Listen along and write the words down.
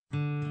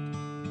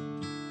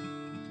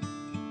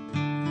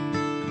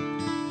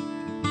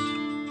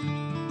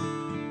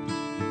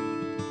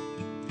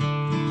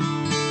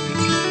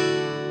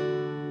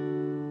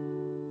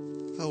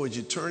would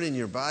you turn in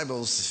your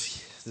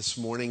Bibles this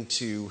morning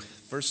to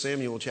 1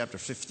 Samuel chapter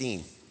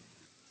 15.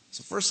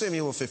 So 1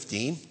 Samuel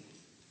 15.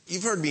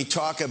 You've heard me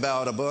talk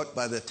about a book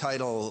by the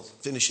title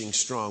Finishing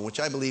Strong,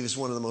 which I believe is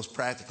one of the most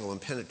practical and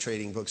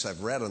penetrating books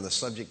I've read on the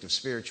subject of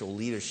spiritual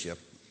leadership.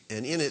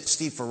 And in it,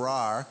 Steve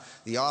Farrar,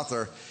 the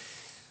author,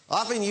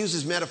 often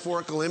uses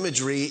metaphorical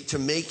imagery to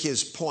make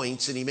his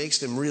points, and he makes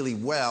them really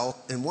well.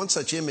 And one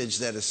such image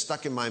that has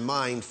stuck in my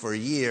mind for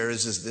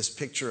years is this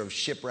picture of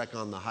shipwreck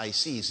on the high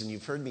seas. And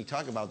you've heard me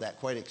talk about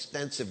that quite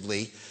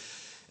extensively.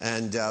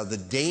 And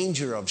the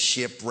danger of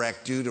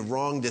shipwreck due to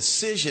wrong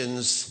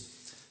decisions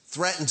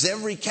threatens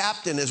every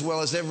captain as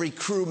well as every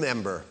crew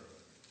member.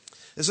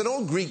 There's an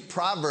old Greek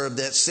proverb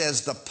that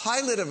says the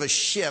pilot of a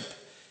ship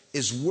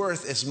is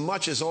worth as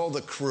much as all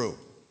the crew.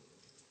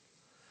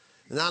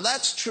 Now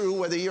that's true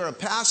whether you're a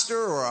pastor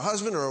or a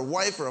husband or a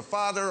wife or a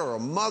father or a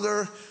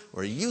mother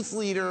or a youth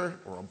leader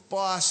or a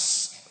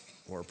boss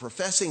or a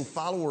professing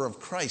follower of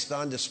Christ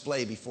on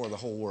display before the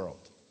whole world.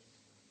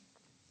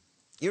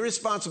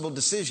 Irresponsible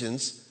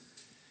decisions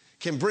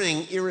can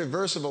bring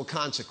irreversible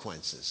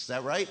consequences. Is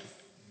that right?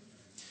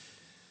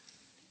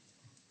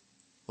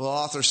 Well,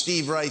 author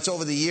Steve writes,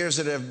 over the years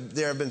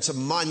there have been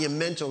some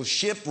monumental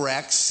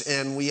shipwrecks,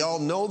 and we all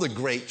know the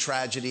great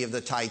tragedy of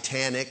the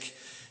Titanic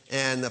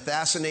and the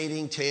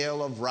fascinating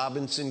tale of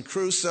Robinson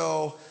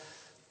Crusoe.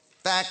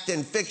 Fact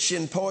and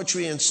fiction,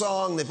 poetry and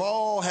song, they've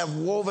all have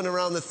woven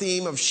around the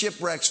theme of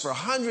shipwrecks for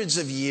hundreds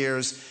of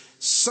years.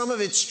 Some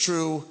of it's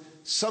true,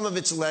 some of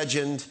it's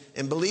legend,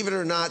 and believe it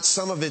or not,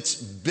 some of it's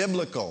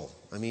biblical.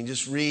 I mean,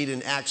 just read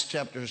in Acts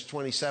chapters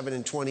 27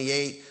 and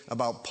 28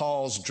 about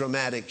Paul's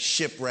dramatic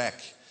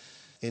shipwreck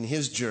in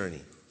his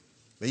journey.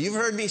 But you've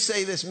heard me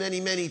say this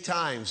many, many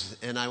times,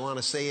 and I want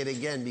to say it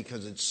again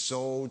because it's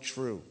so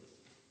true.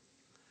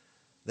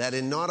 That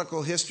in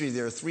nautical history,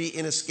 there are three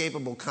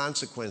inescapable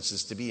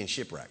consequences to being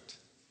shipwrecked.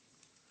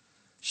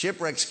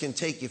 Shipwrecks can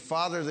take you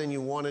farther than you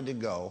wanted to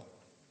go.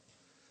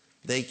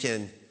 They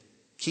can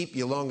keep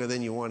you longer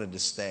than you wanted to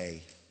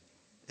stay.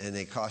 And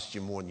they cost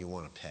you more than you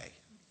want to pay.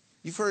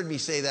 You've heard me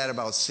say that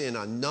about sin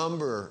on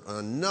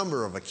a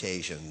number of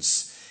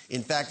occasions.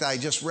 In fact, I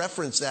just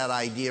referenced that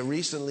idea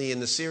recently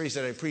in the series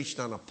that I preached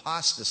on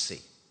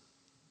apostasy.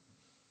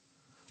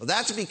 Well,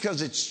 that's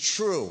because it's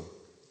true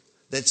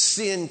that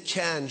sin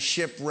can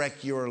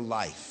shipwreck your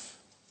life.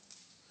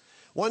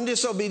 One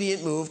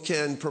disobedient move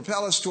can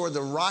propel us toward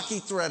the rocky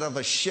threat of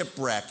a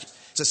shipwreck.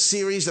 It's a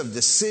series of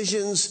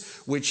decisions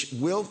which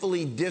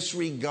willfully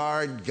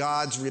disregard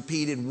God's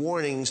repeated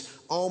warnings,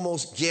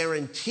 almost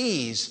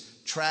guarantees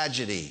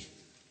tragedy.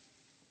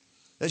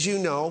 As you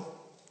know,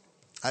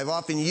 I've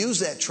often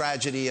used that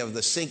tragedy of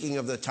the sinking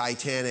of the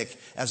Titanic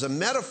as a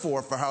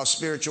metaphor for how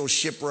spiritual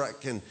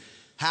shipwreck can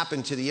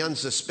happen to the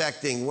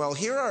unsuspecting. Well,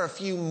 here are a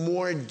few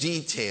more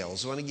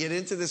details. I want to get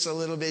into this a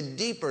little bit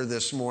deeper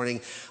this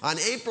morning. On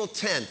April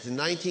 10th, in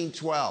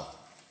 1912,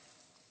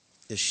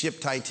 the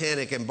ship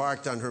Titanic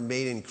embarked on her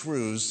maiden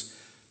cruise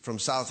from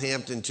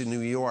Southampton to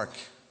New York.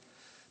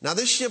 Now,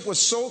 this ship was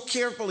so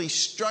carefully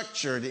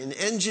structured and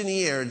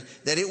engineered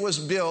that it was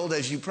billed,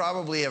 as you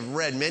probably have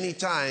read many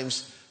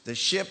times, the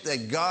ship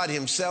that God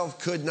himself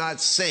could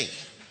not sink.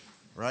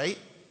 Right?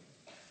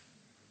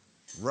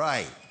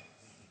 Right.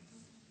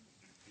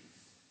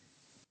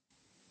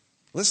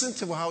 Listen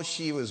to how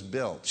she was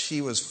built.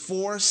 She was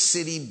 4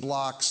 city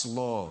blocks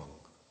long.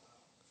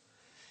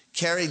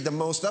 Carried the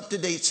most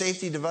up-to-date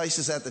safety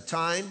devices at the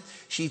time.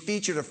 She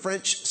featured a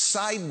French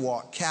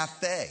sidewalk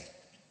cafe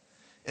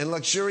and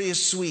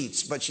luxurious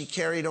suites, but she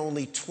carried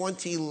only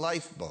 20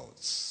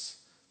 lifeboats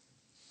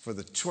for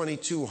the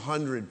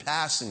 2,200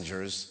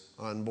 passengers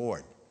on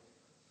board.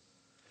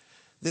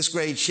 This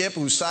great ship,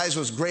 whose size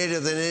was greater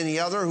than any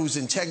other, whose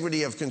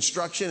integrity of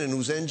construction and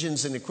whose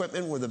engines and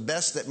equipment were the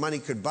best that money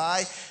could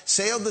buy,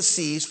 sailed the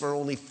seas for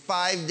only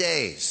 5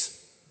 days.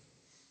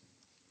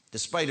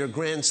 Despite her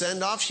grand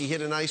send-off, she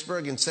hit an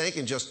iceberg and sank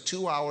in just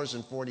 2 hours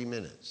and 40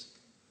 minutes.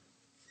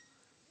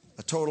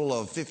 A total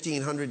of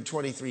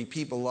 1,523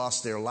 people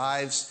lost their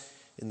lives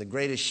in the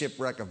greatest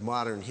shipwreck of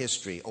modern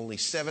history. Only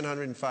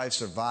 705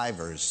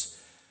 survivors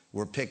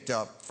were picked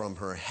up from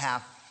her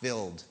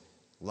half-filled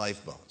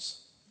lifeboats.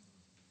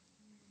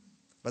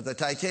 But the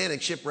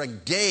Titanic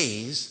shipwrecked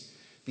days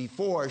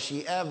before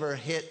she ever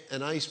hit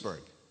an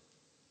iceberg.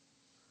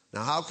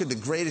 Now, how could the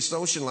greatest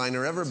ocean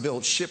liner ever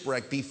built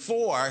shipwreck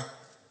before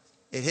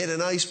it hit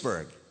an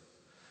iceberg?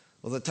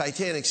 Well, the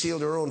Titanic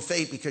sealed her own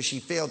fate because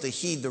she failed to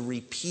heed the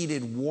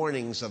repeated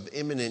warnings of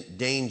imminent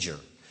danger.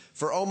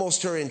 For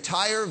almost her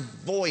entire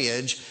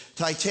voyage,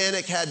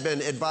 Titanic had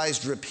been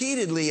advised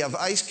repeatedly of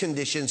ice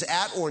conditions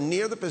at or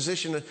near the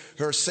position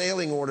her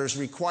sailing orders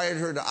required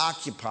her to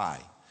occupy.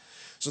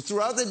 So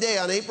throughout the day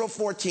on April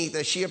 14th,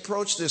 as she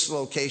approached this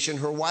location,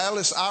 her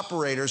wireless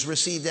operators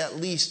received at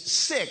least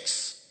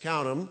 6,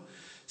 count them,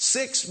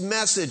 6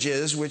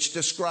 messages which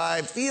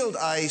describe field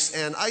ice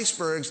and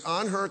icebergs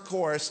on her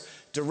course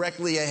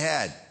directly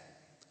ahead.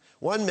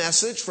 One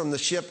message from the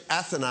ship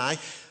Athene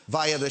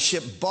via the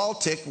ship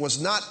Baltic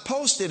was not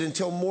posted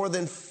until more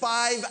than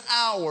 5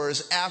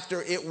 hours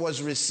after it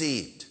was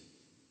received.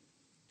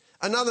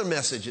 Another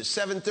message at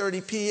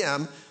 7:30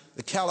 p.m.,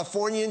 the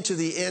Californian to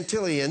the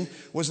Antillean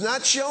was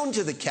not shown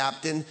to the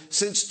captain,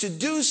 since to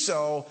do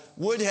so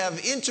would have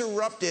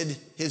interrupted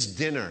his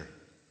dinner.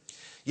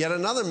 Yet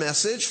another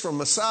message from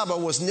Masaba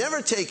was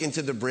never taken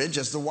to the bridge,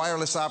 as the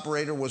wireless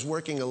operator was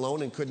working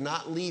alone and could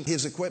not leave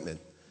his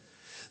equipment.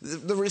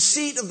 The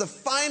receipt of the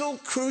final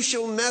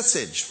crucial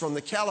message from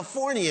the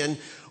Californian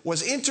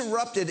was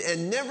interrupted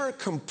and never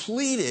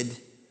completed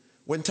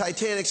when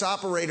Titanic's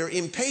operator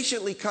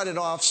impatiently cut it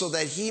off so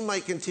that he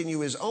might continue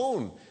his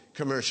own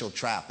commercial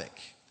traffic.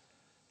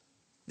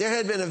 There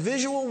had been a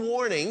visual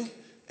warning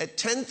at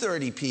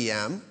 10:30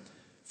 p.m.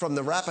 from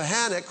the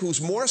Rappahannock,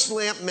 whose Morse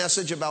lamp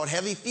message about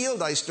heavy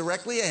field ice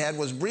directly ahead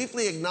was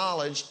briefly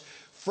acknowledged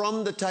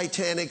from the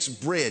Titanic's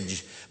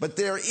bridge. But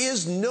there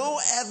is no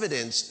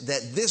evidence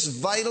that this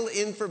vital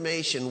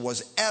information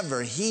was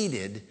ever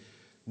heeded,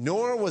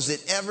 nor was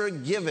it ever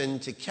given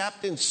to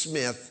Captain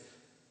Smith,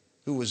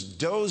 who was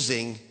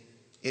dozing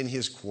in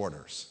his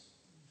quarters.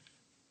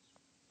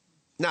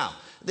 Now,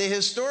 the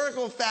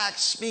historical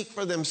facts speak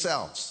for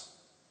themselves.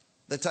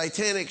 The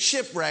Titanic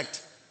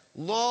shipwrecked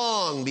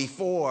long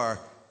before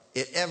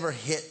it ever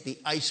hit the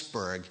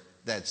iceberg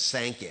that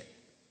sank it.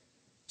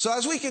 So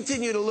as we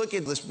continue to look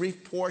at this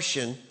brief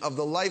portion of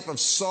the life of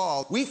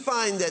Saul, we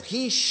find that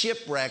he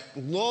shipwrecked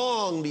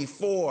long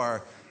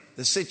before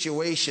the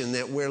situation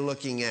that we're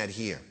looking at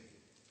here.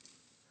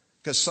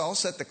 Because Saul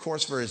set the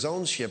course for his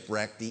own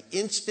shipwreck the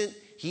instant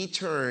he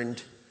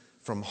turned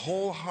from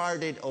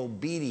wholehearted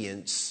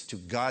obedience to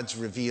God's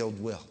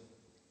revealed will.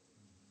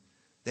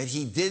 That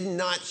he did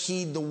not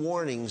heed the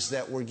warnings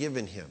that were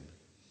given him.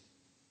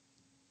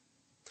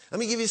 Let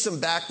me give you some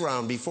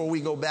background before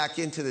we go back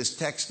into this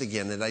text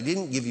again that I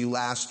didn't give you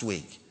last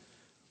week.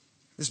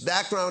 This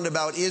background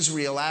about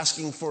Israel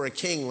asking for a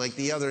king like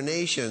the other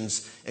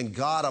nations and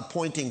God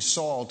appointing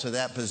Saul to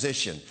that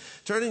position.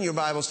 Turn in your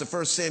Bibles to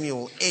 1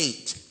 Samuel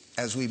 8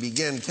 as we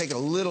begin. Take a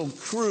little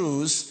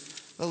cruise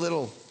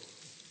through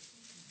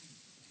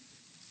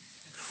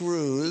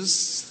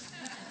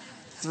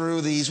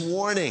these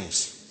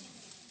warnings,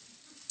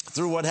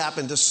 through what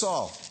happened to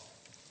Saul.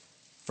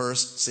 1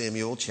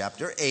 Samuel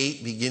chapter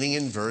 8, beginning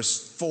in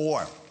verse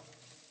 4.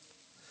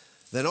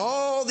 Then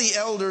all the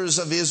elders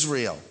of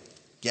Israel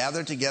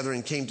gathered together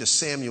and came to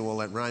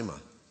Samuel at Ramah.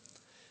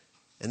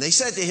 And they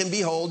said to him,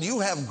 Behold,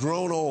 you have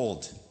grown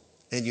old,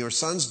 and your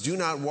sons do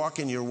not walk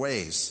in your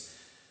ways.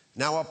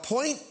 Now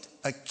appoint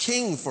a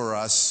king for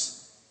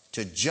us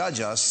to judge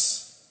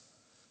us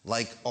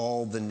like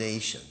all the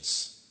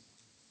nations.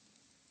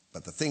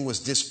 But the thing was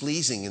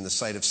displeasing in the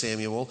sight of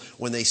Samuel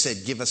when they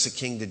said, Give us a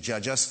king to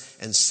judge us.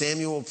 And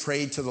Samuel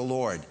prayed to the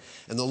Lord.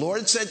 And the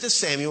Lord said to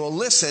Samuel,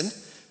 Listen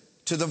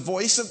to the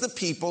voice of the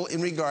people in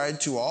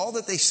regard to all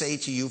that they say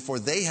to you, for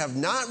they have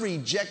not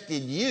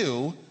rejected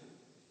you,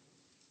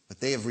 but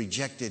they have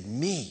rejected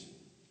me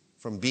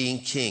from being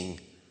king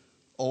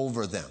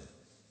over them.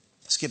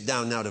 Skip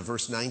down now to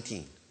verse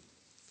 19.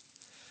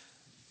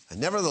 And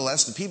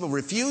nevertheless, the people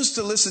refused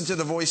to listen to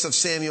the voice of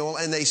Samuel,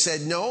 and they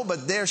said, No,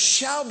 but there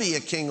shall be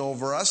a king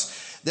over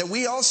us, that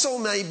we also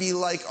may be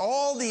like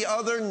all the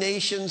other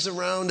nations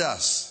around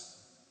us.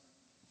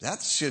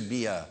 That should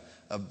be a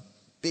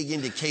big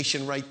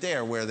indication right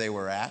there where they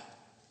were at.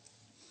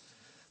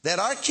 That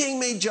our king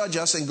may judge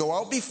us and go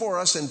out before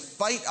us and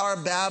fight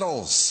our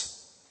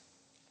battles.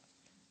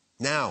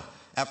 Now,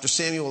 after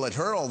Samuel had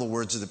heard all the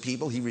words of the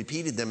people, he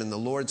repeated them in the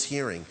Lord's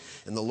hearing.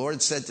 And the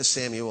Lord said to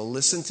Samuel,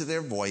 Listen to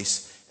their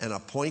voice and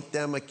appoint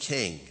them a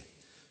king.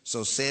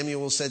 So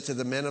Samuel said to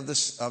the men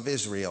of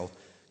Israel,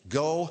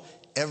 Go,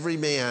 every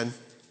man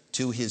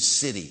to his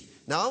city.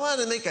 Now I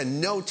want to make a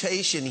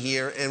notation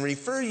here and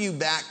refer you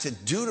back to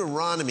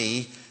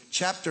Deuteronomy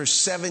chapter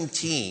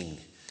 17,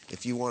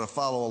 if you want to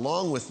follow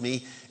along with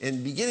me,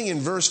 and beginning in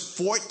verse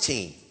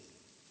 14.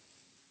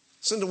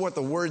 Listen to what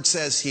the word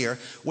says here.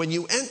 When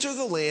you enter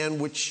the land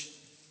which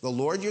the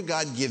Lord your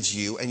God gives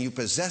you, and you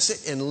possess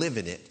it and live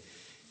in it,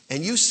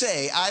 and you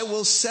say, I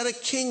will set a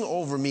king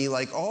over me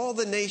like all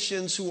the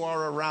nations who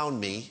are around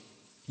me,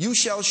 you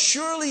shall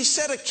surely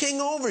set a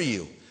king over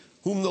you,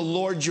 whom the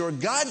Lord your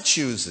God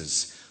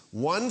chooses.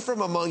 One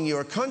from among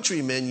your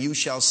countrymen you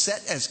shall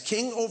set as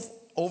king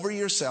over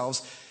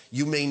yourselves.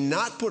 You may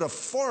not put a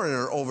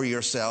foreigner over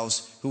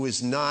yourselves who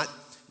is not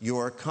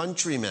your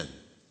countryman.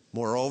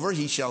 Moreover,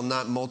 he shall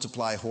not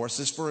multiply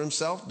horses for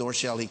himself, nor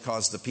shall he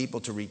cause the people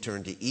to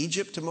return to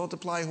Egypt to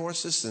multiply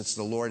horses, since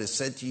the Lord has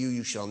said to you,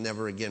 you shall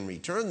never again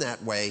return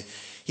that way.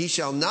 He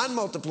shall not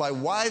multiply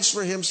wives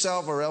for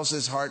himself, or else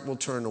his heart will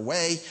turn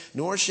away,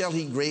 nor shall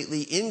he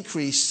greatly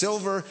increase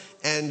silver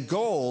and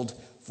gold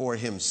for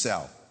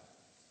himself.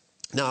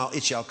 Now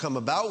it shall come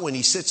about when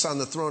he sits on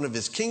the throne of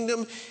his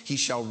kingdom, he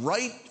shall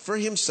write for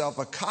himself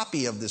a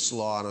copy of this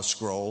law on a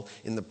scroll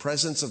in the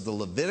presence of the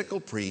Levitical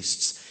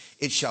priests.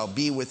 It shall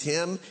be with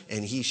him,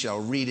 and he shall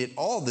read it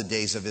all the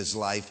days of his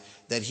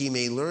life, that he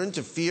may learn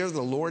to fear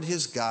the Lord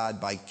his God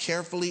by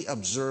carefully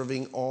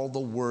observing all the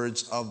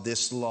words of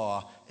this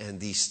law and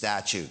these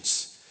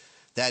statutes,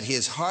 that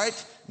his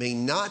heart may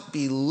not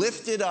be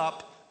lifted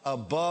up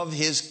above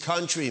his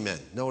countrymen.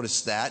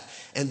 Notice that.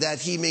 And that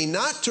he may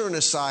not turn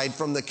aside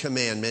from the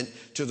commandment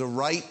to the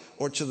right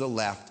or to the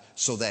left,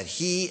 so that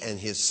he and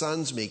his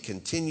sons may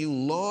continue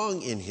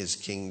long in his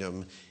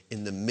kingdom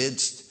in the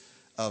midst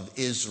of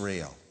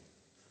Israel.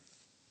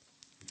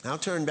 Now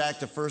turn back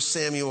to 1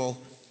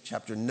 Samuel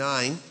chapter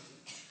 9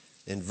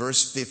 and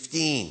verse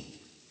 15.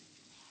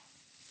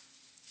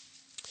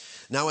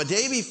 Now a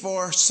day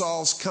before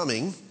Saul's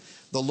coming,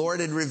 the Lord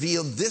had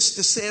revealed this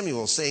to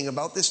Samuel, saying,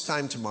 about this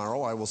time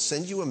tomorrow I will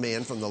send you a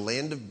man from the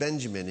land of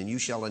Benjamin, and you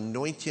shall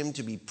anoint him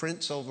to be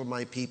prince over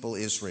my people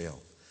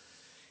Israel.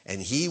 And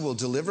he will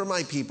deliver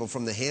my people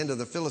from the hand of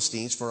the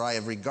Philistines, for I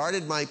have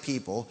regarded my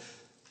people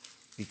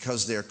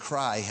because their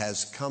cry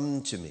has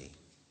come to me.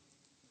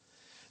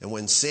 And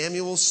when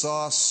Samuel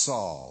saw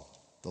Saul,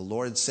 the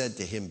Lord said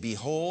to him,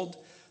 behold,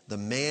 the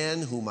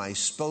man whom I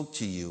spoke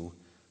to you,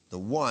 the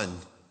one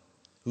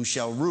who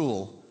shall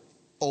rule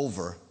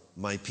over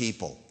my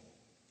people.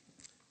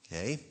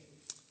 Okay,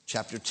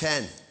 chapter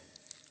 10,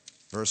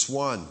 verse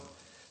 1.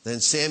 Then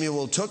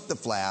Samuel took the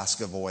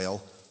flask of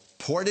oil,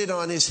 poured it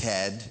on his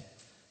head,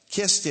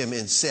 kissed him,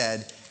 and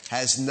said,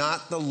 has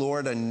not the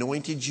Lord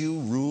anointed you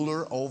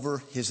ruler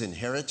over his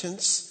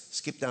inheritance?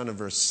 Skip down to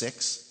verse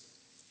 6.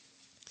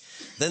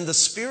 Then the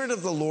Spirit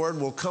of the Lord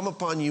will come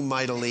upon you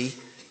mightily,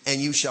 and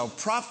you shall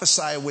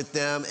prophesy with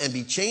them and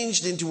be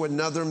changed into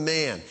another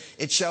man.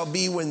 It shall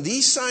be when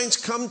these signs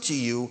come to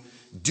you,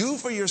 do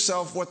for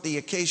yourself what the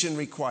occasion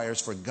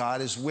requires, for God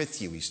is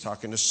with you. He's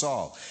talking to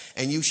Saul.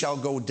 And you shall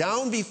go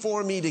down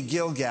before me to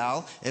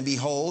Gilgal, and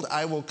behold,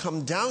 I will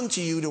come down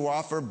to you to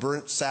offer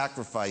burnt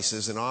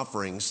sacrifices and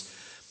offerings.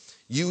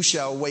 You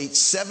shall wait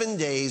 7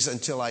 days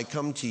until I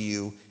come to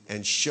you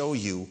and show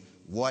you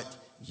what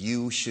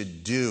you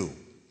should do.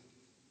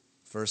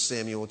 1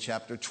 Samuel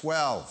chapter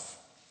 12,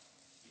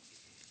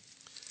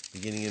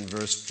 beginning in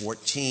verse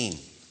 14.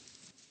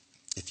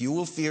 If you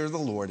will fear the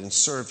Lord and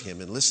serve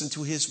him and listen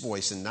to his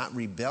voice and not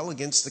rebel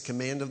against the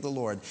command of the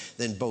Lord,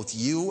 then both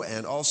you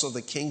and also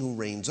the king who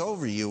reigns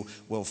over you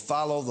will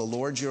follow the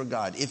Lord your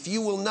God. If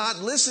you will not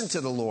listen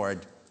to the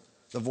Lord,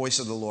 the voice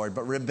of the Lord,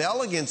 but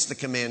rebel against the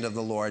command of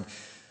the Lord,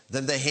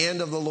 then the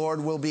hand of the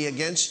Lord will be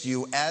against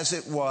you as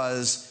it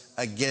was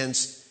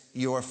against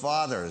your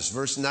fathers.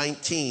 Verse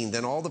 19,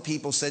 then all the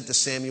people said to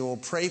Samuel,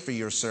 pray for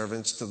your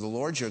servants to the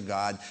Lord your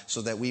God,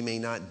 so that we may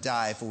not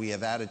die, for we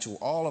have added to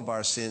all of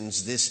our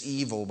sins this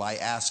evil by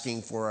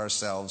asking for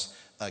ourselves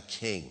a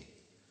king.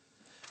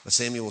 But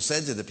Samuel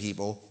said to the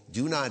people,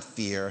 do not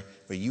fear,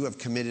 for you have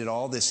committed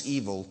all this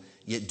evil,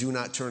 yet do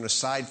not turn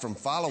aside from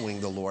following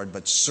the Lord,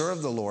 but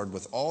serve the Lord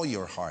with all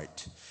your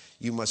heart.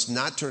 You must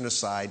not turn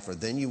aside, for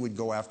then you would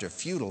go after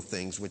futile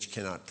things which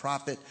cannot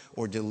profit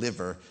or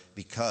deliver,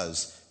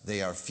 because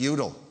they are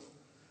futile.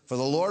 For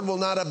the Lord will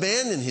not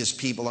abandon his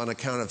people on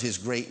account of his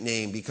great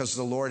name, because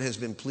the Lord has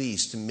been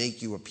pleased to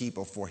make you a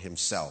people for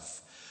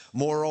himself.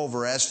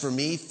 Moreover, as for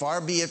me, far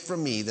be it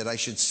from me that I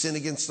should sin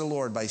against the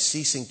Lord by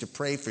ceasing to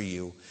pray for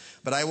you,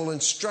 but I will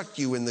instruct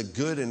you in the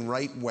good and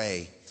right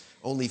way.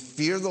 Only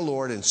fear the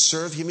Lord and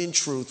serve him in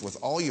truth with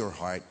all your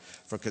heart,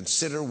 for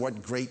consider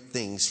what great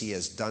things he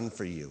has done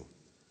for you.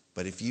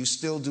 But if you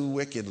still do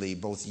wickedly,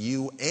 both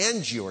you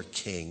and your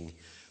king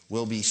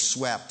will be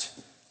swept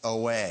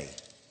away.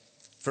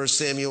 1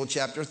 Samuel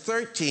chapter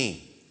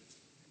 13,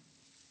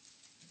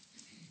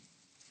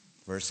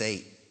 verse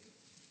 8.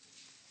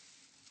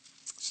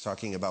 It's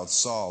talking about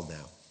Saul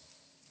now.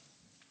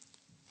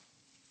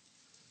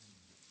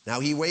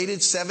 Now he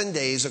waited 7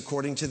 days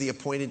according to the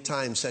appointed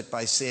time set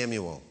by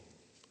Samuel.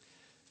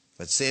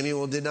 But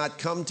Samuel did not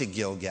come to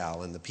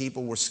Gilgal, and the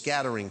people were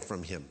scattering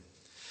from him.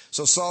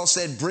 So Saul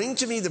said, bring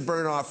to me the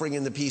burnt offering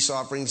and the peace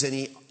offerings, and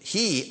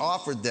he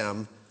offered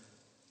them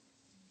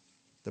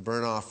the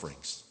burnt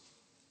offerings.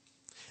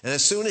 And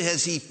as soon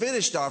as he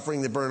finished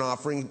offering the burnt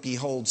offering,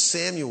 behold,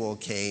 Samuel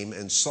came,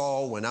 and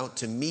Saul went out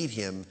to meet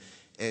him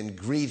and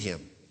greet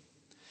him.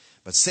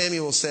 But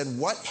Samuel said,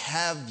 what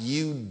have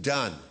you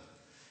done?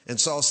 And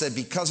Saul said,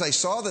 because I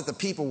saw that the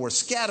people were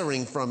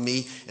scattering from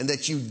me, and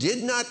that you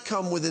did not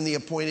come within the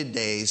appointed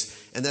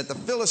days, and that the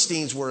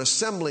Philistines were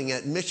assembling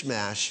at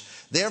Michmash,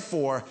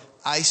 therefore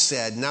I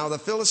said, now the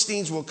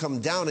Philistines will come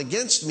down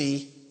against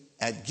me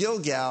at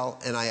Gilgal,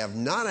 and I have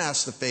not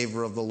asked the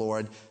favor of the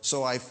Lord,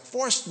 so I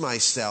forced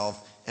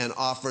myself and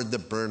offered the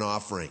burnt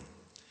offering.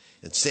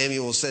 And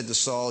Samuel said to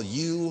Saul,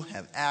 you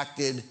have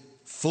acted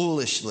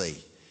foolishly.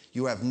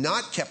 You have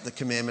not kept the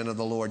commandment of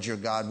the Lord your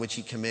God, which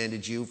he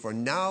commanded you, for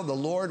now the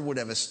Lord would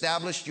have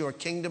established your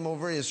kingdom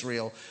over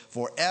Israel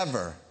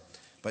forever.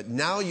 But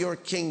now your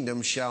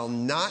kingdom shall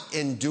not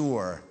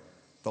endure.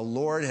 The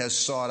Lord has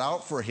sought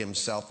out for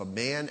himself a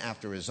man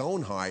after his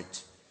own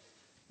heart,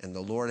 and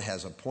the Lord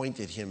has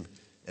appointed him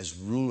as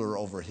ruler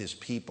over his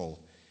people,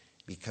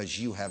 because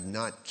you have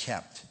not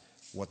kept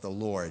what the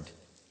Lord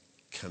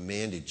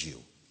commanded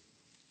you.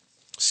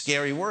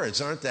 Scary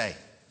words, aren't they?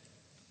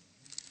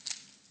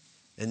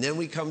 And then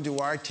we come to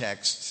our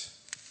text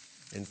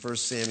in 1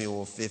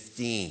 Samuel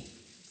 15,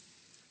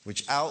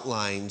 which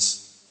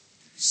outlines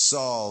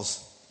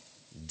Saul's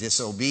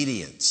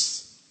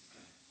disobedience.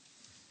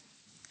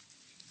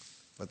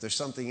 But there's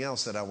something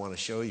else that I want to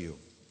show you.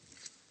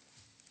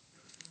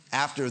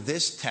 After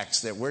this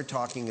text that we're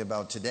talking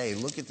about today,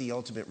 look at the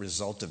ultimate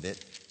result of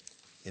it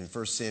in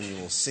 1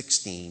 Samuel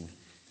 16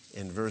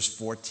 and verse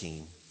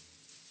 14.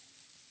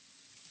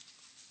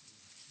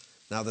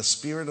 Now the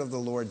Spirit of the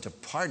Lord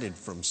departed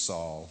from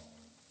Saul,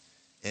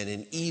 and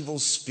an evil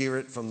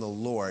spirit from the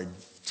Lord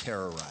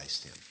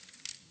terrorized him.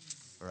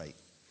 All right.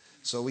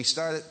 So we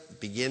start at the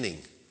beginning.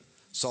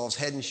 Saul's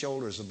head and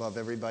shoulders above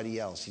everybody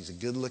else. He's a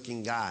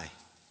good-looking guy.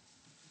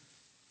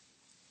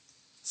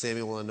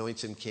 Samuel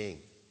anoints him king.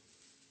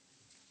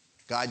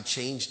 God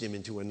changed him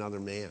into another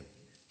man.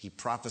 He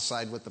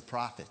prophesied with the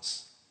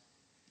prophets.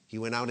 He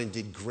went out and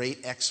did great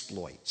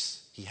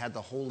exploits. He had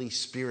the Holy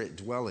Spirit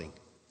dwelling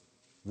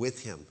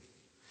with him.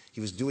 He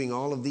was doing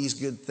all of these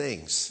good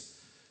things.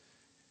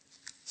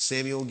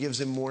 Samuel gives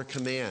him more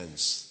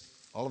commands.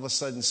 All of a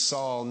sudden,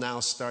 Saul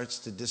now starts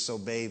to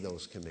disobey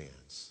those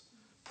commands.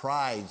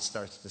 Pride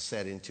starts to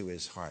set into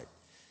his heart.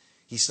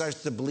 He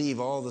starts to believe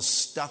all the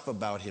stuff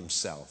about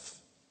himself.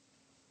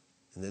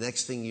 And the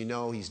next thing you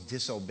know, he's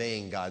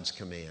disobeying God's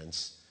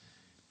commands,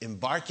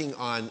 embarking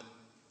on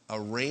a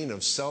reign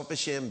of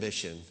selfish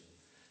ambition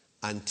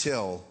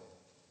until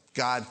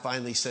God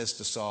finally says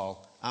to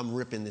Saul, I'm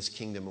ripping this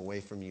kingdom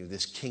away from you,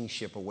 this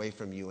kingship away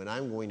from you, and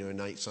I'm going to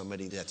anoint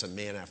somebody that's a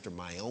man after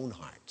my own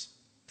heart.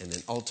 And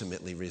then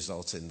ultimately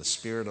results in the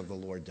Spirit of the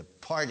Lord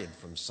departed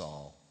from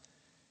Saul,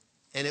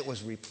 and it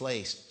was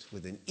replaced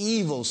with an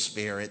evil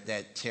spirit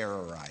that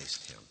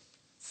terrorized him.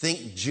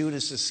 Think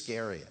Judas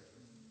Iscariot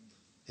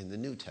in the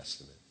New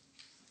Testament.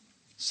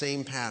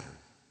 Same pattern.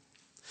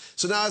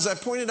 So now, as I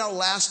pointed out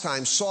last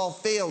time, Saul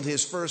failed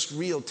his first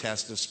real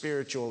test of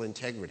spiritual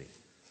integrity,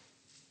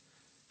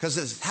 because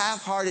his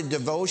half-hearted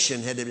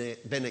devotion had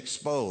been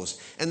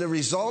exposed. And the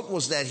result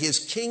was that his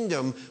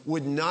kingdom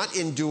would not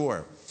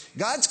endure.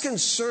 God's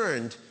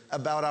concerned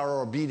about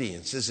our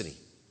obedience, isn't he?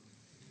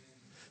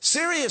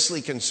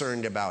 Seriously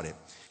concerned about it.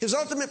 His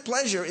ultimate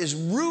pleasure is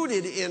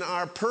rooted in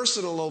our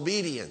personal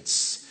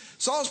obedience.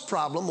 Saul's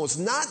problem was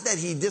not that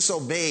he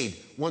disobeyed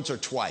once or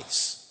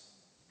twice.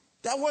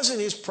 That wasn't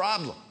his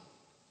problem.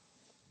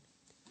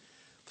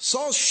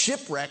 Saul's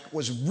shipwreck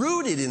was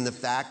rooted in the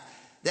fact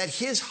that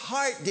his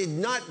heart did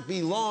not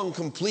belong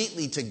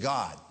completely to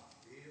God.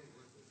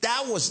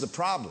 That was the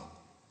problem.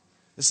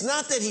 It's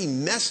not that he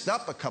messed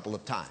up a couple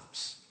of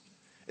times.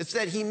 It's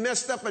that he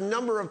messed up a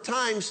number of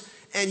times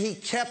and he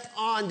kept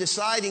on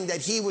deciding that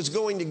he was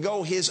going to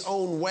go his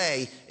own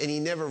way, and he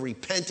never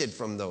repented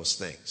from those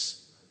things.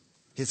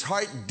 His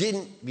heart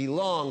didn't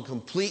belong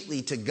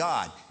completely to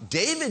God.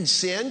 David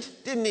sinned,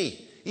 didn't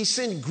he? He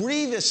sinned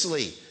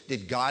grievously.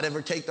 Did God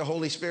ever take the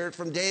Holy Spirit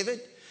from David?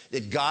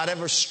 Did God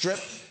ever strip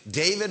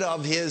David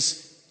of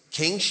his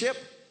kingship?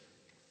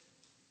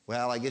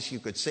 Well, I guess you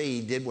could say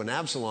he did when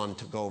Absalom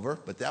took over,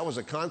 but that was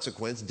a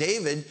consequence.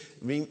 David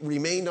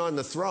remained on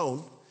the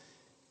throne,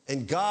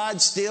 and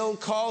God still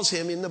calls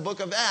him in the book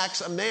of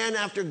Acts a man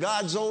after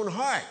God's own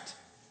heart.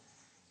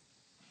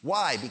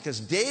 Why?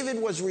 Because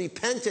David was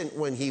repentant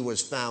when he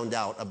was found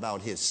out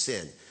about his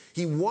sin.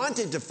 He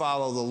wanted to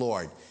follow the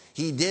Lord.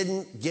 He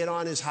didn't get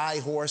on his high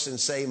horse and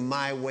say,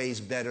 my way's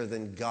better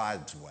than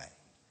God's way.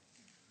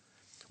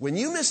 When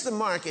you miss the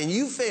mark and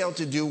you fail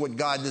to do what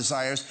God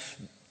desires,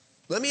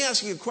 let me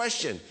ask you a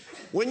question.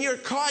 When you're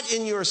caught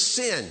in your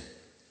sin,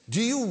 do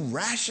you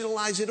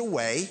rationalize it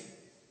away?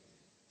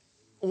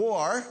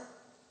 Or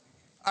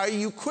are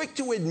you quick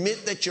to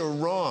admit that you're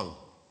wrong?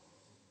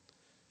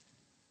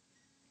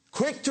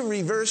 Quick to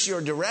reverse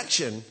your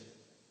direction,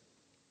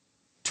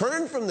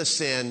 turn from the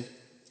sin,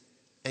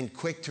 and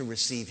quick to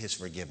receive his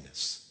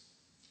forgiveness.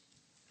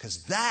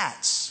 Because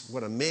that's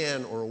what a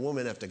man or a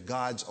woman after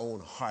God's own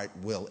heart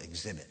will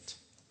exhibit.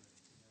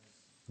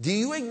 Do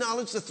you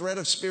acknowledge the threat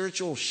of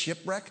spiritual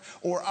shipwreck,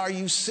 or are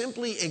you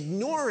simply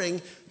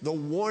ignoring the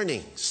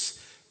warnings?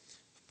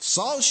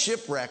 Saul's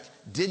shipwreck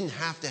didn't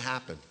have to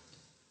happen.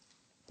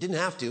 Didn't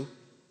have to.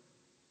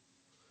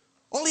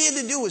 All he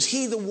had to do was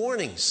heed the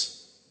warnings,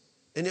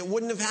 and it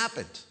wouldn't have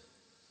happened.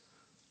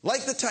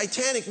 Like the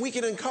Titanic, we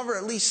can uncover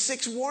at least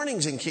 6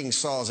 warnings in King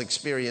Saul's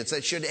experience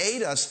that should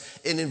aid us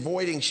in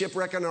avoiding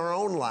shipwreck in our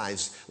own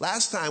lives.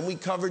 Last time we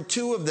covered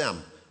 2 of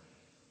them.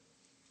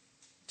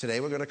 Today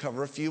we're going to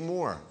cover a few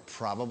more.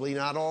 Probably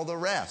not all the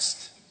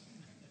rest.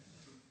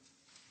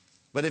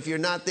 But if you're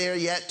not there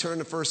yet, turn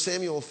to 1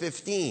 Samuel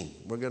 15.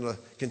 We're going to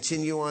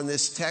continue on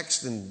this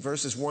text in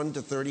verses 1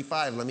 to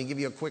 35. Let me give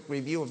you a quick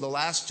review of the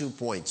last 2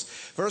 points.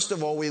 First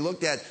of all, we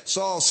looked at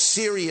Saul's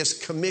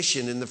serious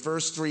commission in the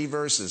first 3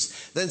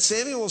 verses. Then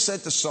Samuel said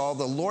to Saul,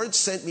 the Lord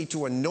sent me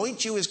to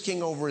anoint you as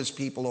king over his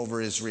people,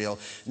 over Israel.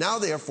 Now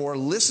therefore,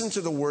 listen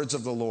to the words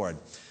of the Lord.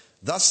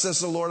 Thus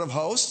says the Lord of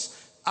hosts,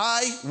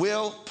 I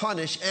will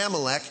punish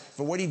Amalek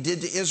for what he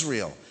did to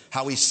Israel,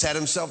 how he set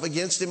himself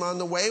against him on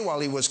the way while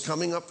he was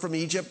coming up from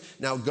Egypt.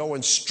 Now go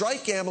and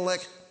strike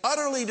Amalek,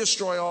 utterly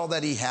destroy all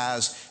that he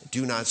has.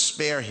 Do not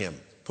spare him.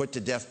 Put to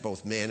death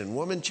both man and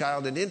woman,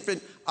 child and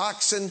infant,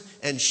 oxen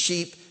and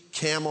sheep,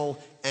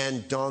 camel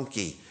and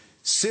donkey.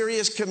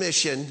 Serious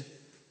commission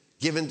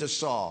given to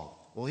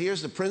Saul. Well,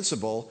 here's the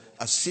principle.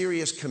 A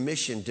serious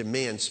commission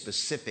demands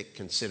specific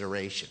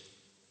consideration.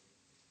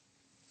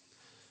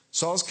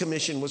 Saul's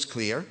commission was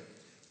clear.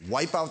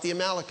 Wipe out the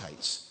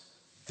Amalekites.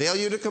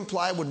 Failure to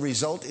comply would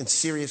result in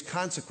serious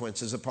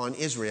consequences upon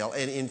Israel,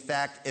 and in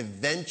fact,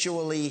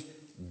 eventually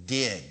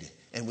did.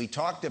 And we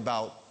talked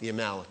about the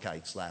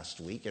Amalekites last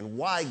week and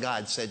why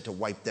God said to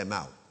wipe them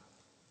out.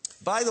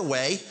 By the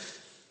way,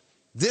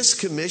 this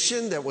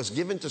commission that was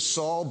given to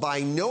Saul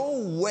by no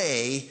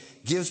way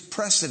gives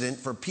precedent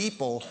for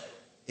people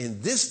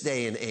in this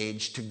day and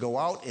age to go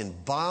out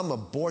and bomb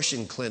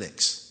abortion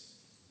clinics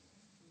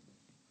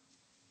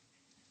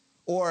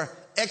or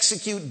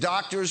execute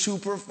doctors who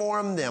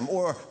perform them,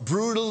 or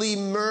brutally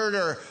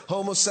murder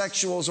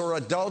homosexuals or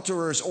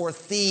adulterers or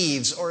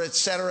thieves, or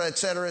etc.,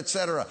 etc.,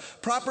 etc.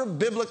 Proper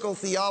biblical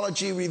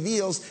theology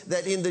reveals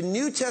that in the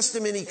New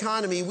Testament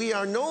economy, we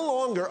are no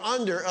longer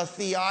under a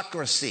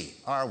theocracy,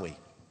 are we?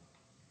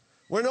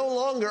 We're no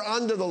longer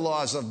under the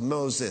laws of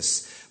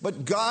Moses,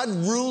 but God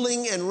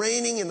ruling and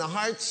reigning in the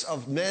hearts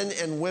of men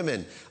and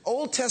women.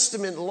 Old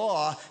Testament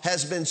law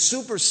has been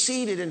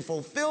superseded and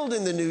fulfilled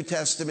in the New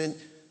Testament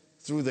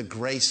through the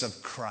grace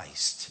of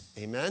Christ.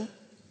 Amen?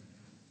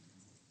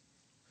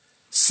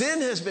 Sin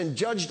has been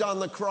judged on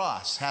the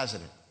cross,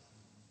 hasn't it?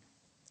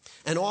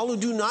 And all who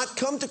do not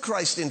come to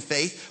Christ in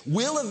faith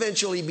will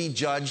eventually be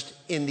judged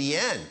in the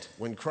end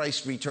when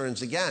Christ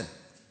returns again.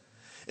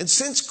 And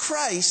since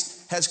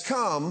Christ has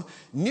come,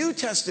 New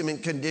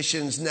Testament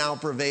conditions now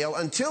prevail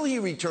until he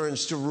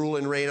returns to rule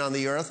and reign on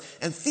the earth,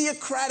 and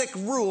theocratic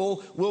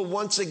rule will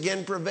once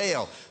again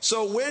prevail.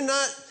 So we're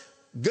not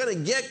going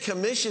to get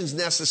commissions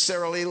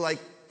necessarily like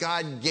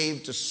God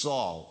gave to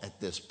Saul at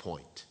this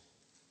point.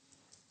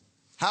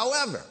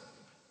 However,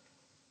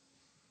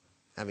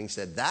 having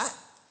said that,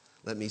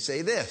 let me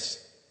say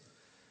this.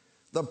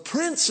 The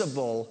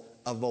principle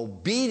of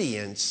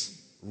obedience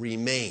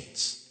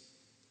remains.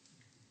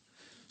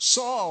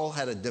 Saul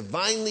had a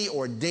divinely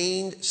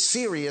ordained,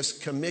 serious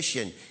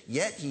commission,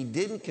 yet he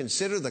didn't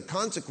consider the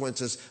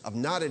consequences of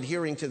not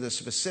adhering to the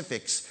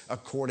specifics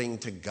according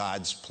to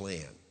God's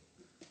plan.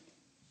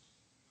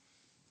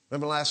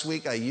 Remember last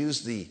week I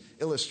used the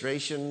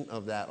illustration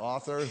of that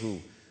author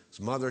whose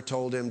mother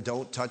told him,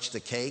 "Don't touch the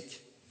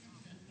cake."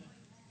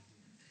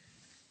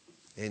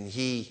 And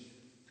he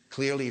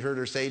clearly heard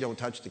her say, "Don't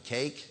touch the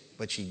cake,"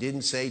 but she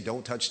didn't say,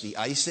 "Don't touch the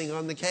icing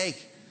on the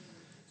cake."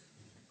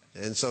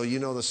 And so you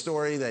know the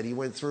story that he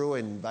went through,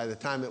 and by the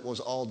time it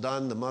was all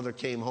done, the mother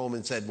came home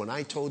and said, "When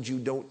I told you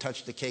don't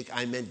touch the cake,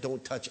 I meant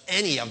don't touch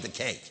any of the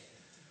cake."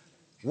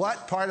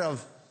 What part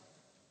of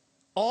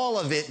all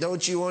of it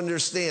don't you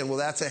understand? Well,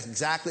 that's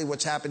exactly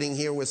what's happening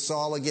here with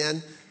Saul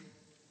again.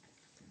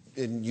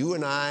 And you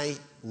and I,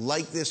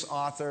 like this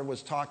author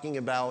was talking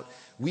about,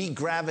 we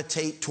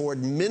gravitate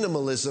toward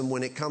minimalism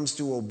when it comes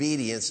to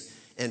obedience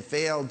and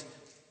failed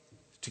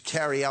to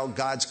carry out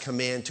God's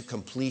command to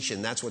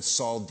completion. That's what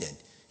Saul did.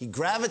 He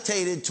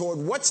gravitated toward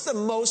what's the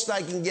most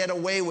I can get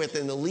away with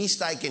and the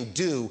least I can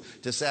do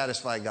to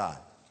satisfy God.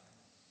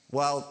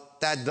 Well,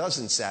 that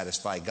doesn't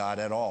satisfy God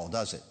at all,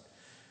 does it?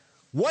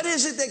 What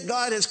is it that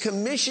God has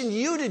commissioned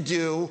you to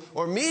do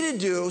or me to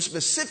do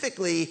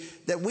specifically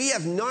that we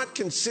have not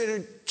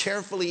considered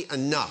carefully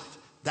enough?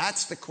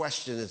 That's the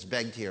question that's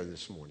begged here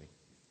this morning.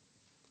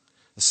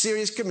 A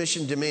serious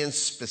commission demands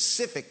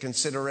specific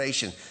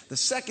consideration. The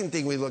second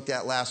thing we looked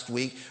at last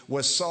week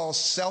was Saul's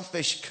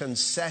selfish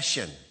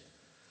concession.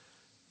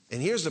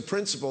 And here's the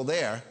principle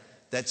there,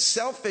 that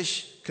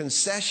selfish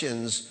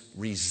concessions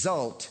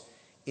result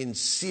in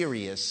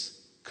serious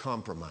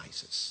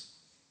compromises.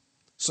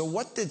 So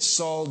what did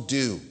Saul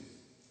do?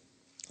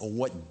 Or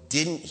what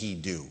didn't he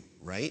do,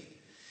 right?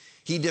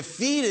 He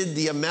defeated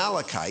the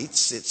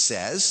Amalekites, it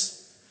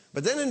says.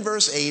 But then in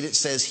verse 8 it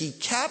says, he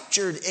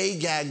captured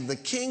Agag, the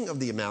king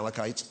of the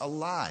Amalekites,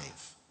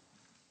 alive.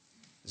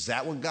 Is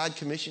that what God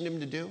commissioned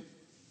him to do?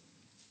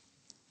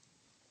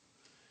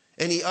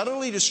 And he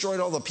utterly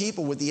destroyed all the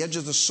people with the edge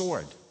of the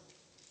sword.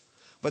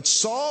 But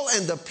Saul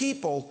and the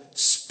people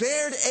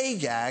spared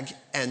Agag,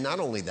 and not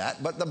only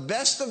that, but the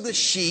best of the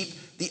sheep,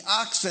 the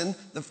oxen,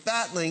 the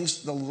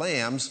fatlings, the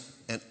lambs,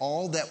 and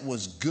all that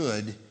was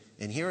good.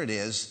 And here it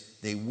is,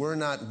 they were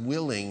not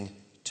willing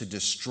to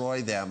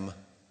destroy them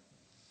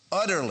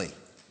utterly.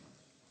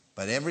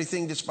 But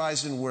everything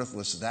despised and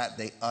worthless, that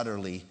they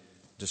utterly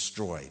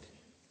destroyed.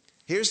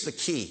 Here's the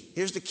key.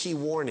 Here's the key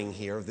warning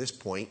here at this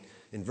point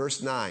in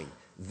verse 9.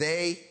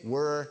 They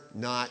were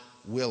not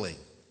willing.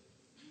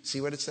 See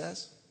what it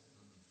says?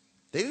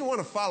 They didn't want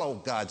to follow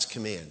God's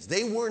commands.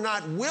 They were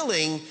not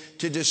willing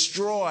to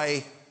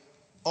destroy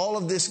all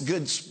of this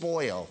good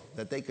spoil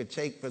that they could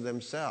take for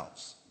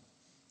themselves.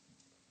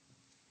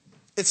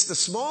 It's the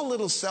small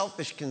little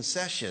selfish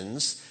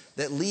concessions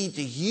that lead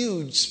to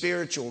huge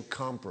spiritual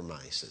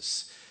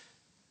compromises.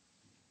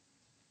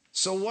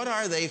 So what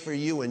are they for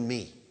you and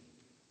me?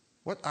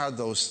 What are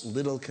those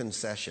little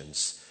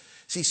concessions?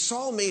 See,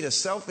 Saul made a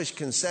selfish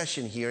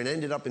concession here and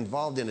ended up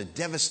involved in a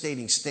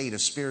devastating state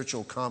of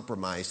spiritual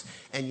compromise.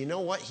 And you know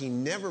what? He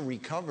never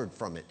recovered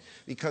from it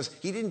because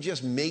he didn't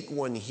just make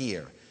one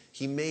here.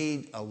 He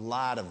made a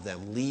lot of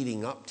them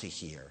leading up to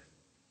here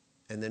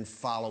and then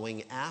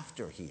following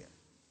after here.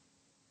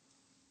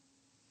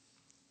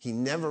 He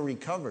never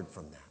recovered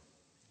from that.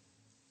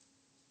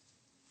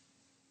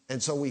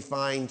 And so we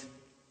find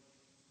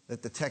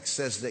that the text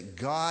says that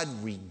God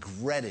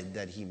regretted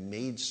that he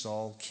made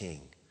Saul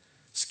king.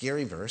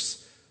 Scary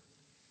verse.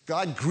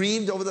 God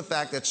grieved over the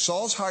fact that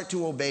Saul's heart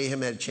to obey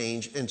him had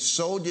changed, and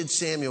so did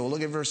Samuel.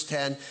 Look at verse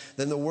 10.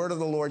 Then the word of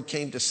the Lord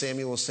came to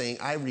Samuel, saying,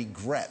 I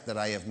regret that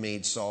I have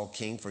made Saul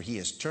king, for he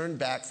has turned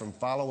back from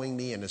following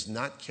me and has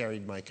not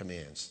carried my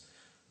commands.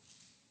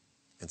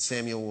 And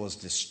Samuel was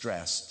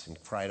distressed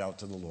and cried out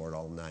to the Lord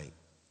all night.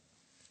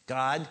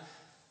 God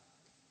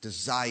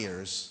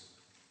desires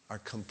our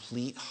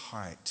complete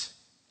heart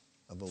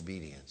of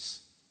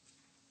obedience.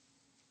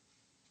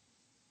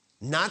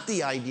 Not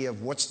the idea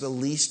of what's the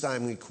least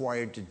I'm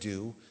required to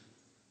do,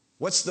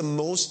 what's the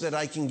most that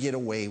I can get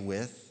away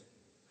with.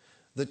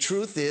 The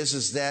truth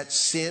is that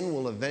sin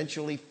will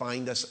eventually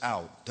find us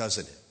out,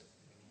 doesn't it?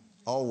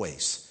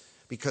 Always.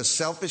 Because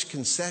selfish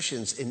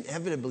concessions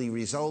inevitably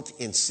result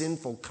in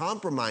sinful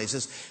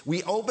compromises.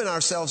 We open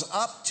ourselves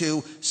up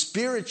to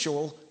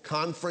spiritual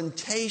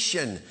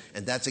confrontation.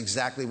 And that's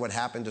exactly what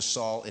happened to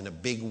Saul in a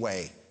big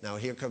way. Now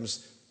here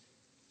comes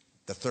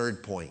the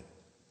third point.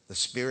 The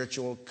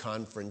spiritual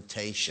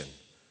confrontation.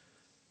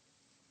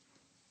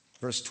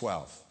 Verse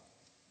 12.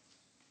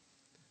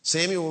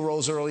 Samuel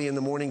rose early in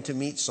the morning to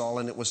meet Saul,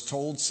 and it was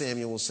told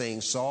Samuel, saying,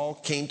 Saul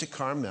came to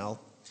Carmel,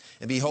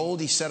 and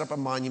behold, he set up a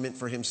monument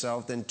for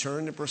himself, then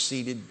turned and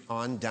proceeded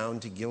on down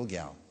to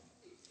Gilgal.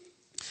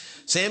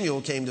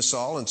 Samuel came to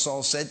Saul, and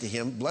Saul said to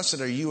him,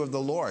 Blessed are you of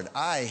the Lord.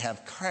 I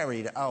have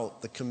carried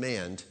out the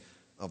command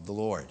of the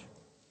Lord.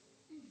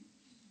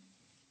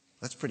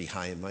 That's pretty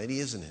high and mighty,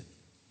 isn't it?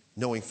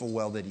 Knowing full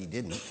well that he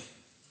didn't.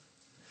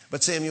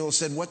 But Samuel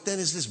said, What then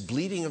is this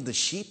bleating of the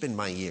sheep in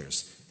my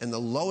ears, and the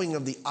lowing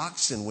of the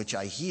oxen which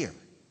I hear?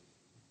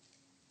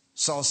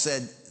 Saul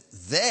said,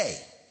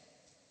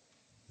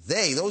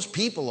 those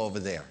people over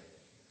there,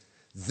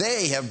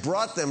 they have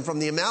brought them from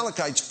the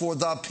Amalekites, for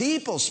the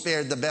people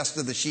spared the best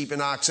of the sheep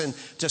and oxen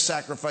to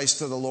sacrifice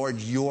to the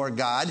Lord your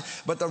God,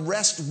 but the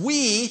rest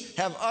we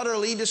have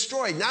utterly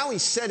destroyed. Now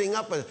he's setting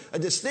up a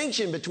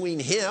distinction between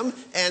him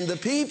and the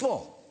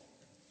people.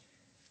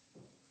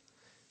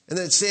 And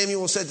then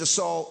Samuel said to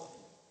Saul,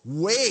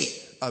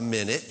 Wait a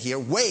minute here,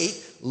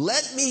 wait,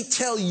 let me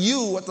tell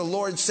you what the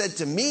Lord said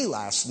to me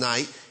last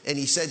night. And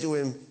he said to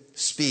him,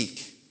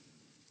 Speak.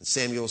 And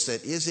Samuel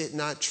said, Is it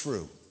not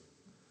true,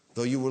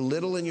 though you were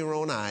little in your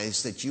own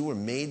eyes, that you were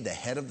made the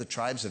head of the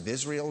tribes of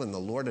Israel, and the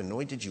Lord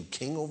anointed you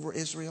king over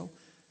Israel?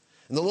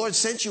 And the Lord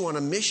sent you on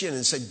a mission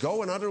and said,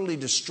 Go and utterly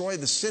destroy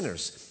the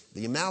sinners,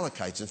 the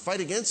Amalekites, and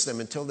fight against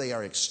them until they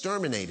are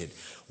exterminated.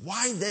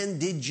 Why then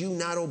did you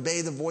not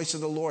obey the voice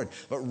of the Lord,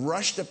 but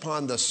rushed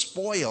upon the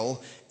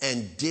spoil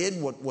and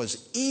did what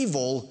was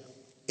evil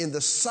in the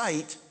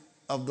sight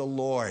of the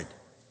Lord?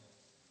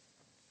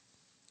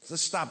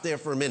 Let's stop there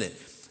for a minute.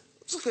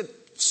 Let's look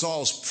at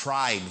Saul's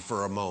pride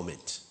for a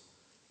moment.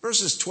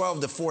 Verses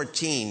 12 to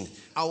 14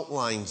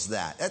 outlines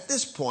that. At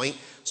this point,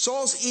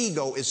 Saul's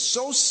ego is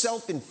so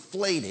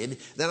self-inflated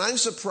that I'm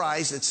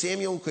surprised that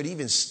Samuel could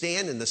even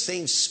stand in the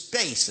same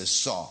space as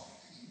Saul.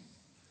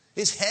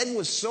 His head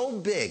was so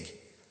big.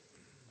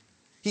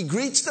 He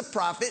greets the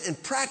prophet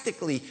and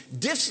practically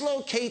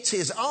dislocates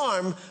his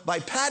arm by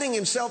patting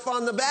himself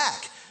on the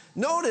back.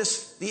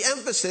 Notice the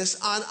emphasis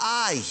on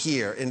I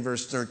here in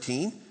verse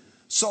 13.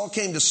 Saul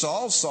came to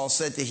Saul. Saul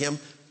said to him,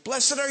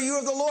 Blessed are you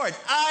of the Lord.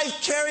 I've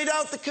carried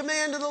out the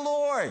command of the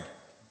Lord.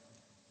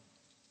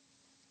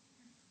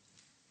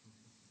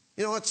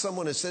 You know what?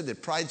 Someone has said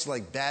that pride's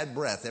like bad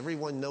breath.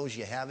 Everyone knows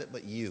you have it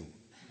but you.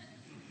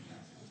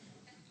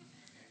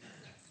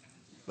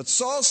 But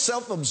Saul's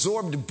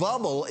self-absorbed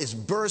bubble is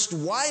burst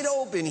wide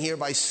open here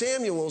by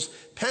Samuel's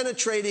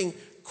penetrating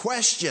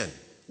question.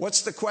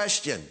 What's the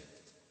question?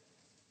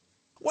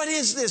 What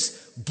is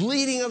this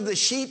bleating of the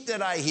sheep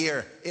that I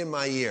hear in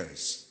my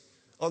ears?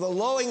 Or the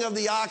lowing of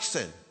the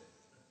oxen?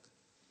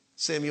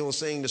 Samuel was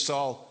saying to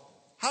Saul,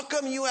 How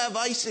come you have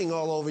icing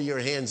all over your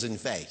hands and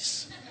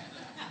face?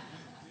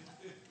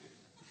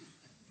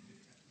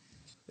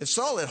 If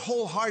Saul had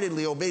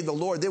wholeheartedly obeyed the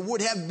Lord, there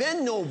would have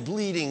been no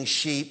bleating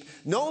sheep,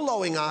 no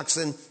lowing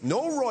oxen,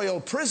 no royal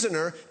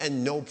prisoner,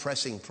 and no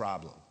pressing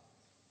problem.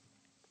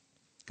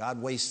 God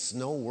wastes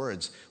no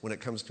words when it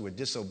comes to a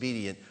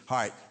disobedient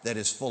heart that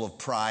is full of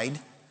pride.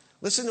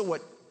 Listen to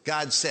what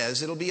God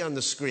says. It'll be on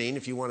the screen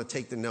if you want to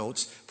take the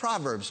notes.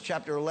 Proverbs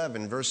chapter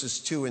 11,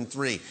 verses 2 and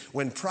 3.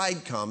 When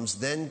pride comes,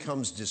 then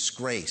comes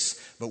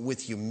disgrace, but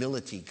with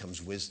humility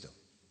comes wisdom.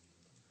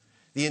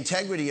 The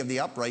integrity of the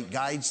upright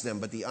guides them,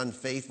 but the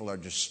unfaithful are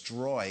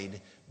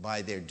destroyed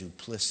by their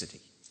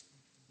duplicity.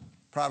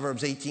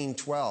 Proverbs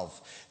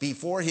 18:12.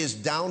 Before his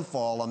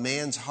downfall, a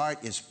man's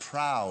heart is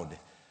proud,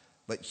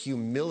 but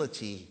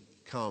humility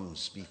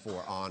comes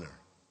before honor.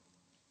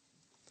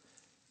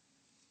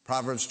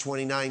 Proverbs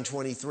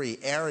 29:23.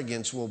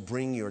 Arrogance will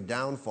bring your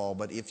downfall,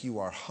 but if you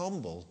are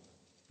humble,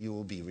 you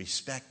will be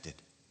respected.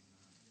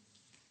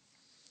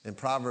 And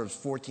Proverbs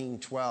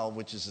 14:12,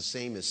 which is the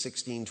same as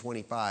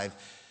 16:25,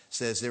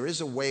 says, there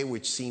is a way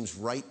which seems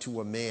right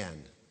to a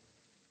man,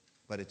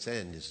 but its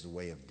end is the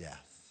way of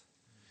death.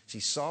 See,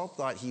 Saul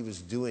thought he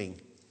was doing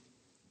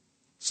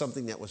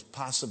something that was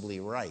possibly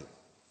right,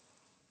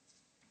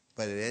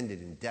 but it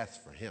ended in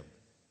death for him,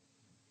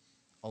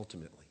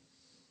 ultimately.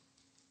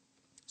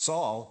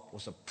 Saul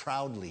was a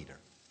proud leader.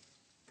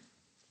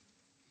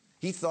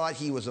 He thought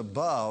he was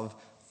above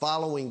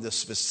following the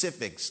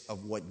specifics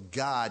of what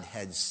God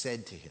had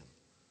said to him.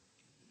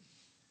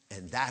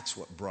 And that's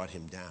what brought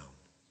him down.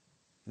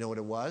 You know what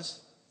it was?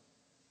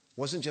 It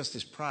wasn't just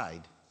his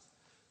pride,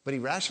 but he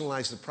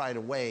rationalized the pride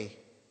away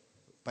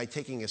by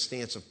taking a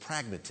stance of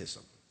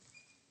pragmatism.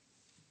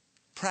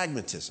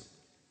 Pragmatism.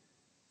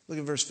 Look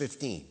at verse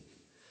 15.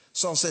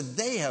 Saul said,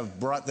 they have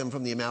brought them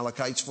from the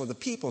Amalekites, for the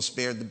people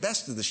spared the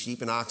best of the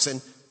sheep and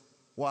oxen.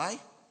 Why?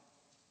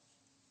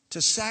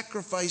 To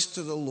sacrifice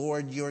to the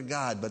Lord your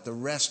God, but the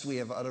rest we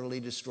have utterly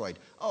destroyed.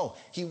 Oh,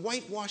 he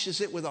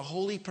whitewashes it with a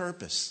holy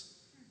purpose.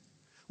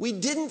 We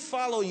didn't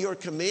follow your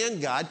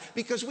command, God,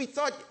 because we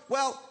thought,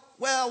 well,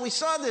 we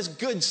saw this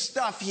good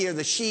stuff here,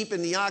 the sheep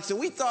and the oxen.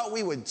 We thought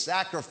we would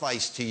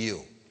sacrifice to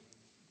you,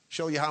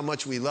 show you how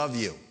much we love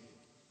you.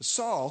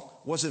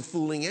 Saul wasn't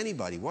fooling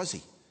anybody, was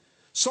he?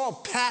 Saul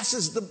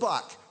passes the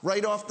buck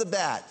right off the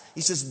bat.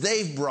 He says,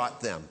 they've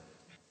brought them.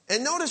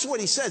 And notice what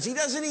he says. He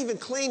doesn't even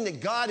claim that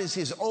God is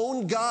his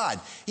own God.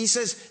 He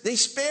says, they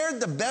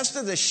spared the best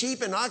of the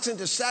sheep and oxen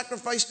to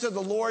sacrifice to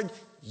the Lord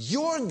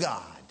your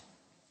God.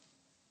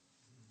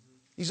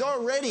 He's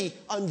already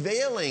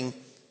unveiling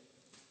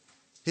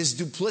his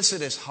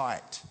duplicitous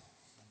heart.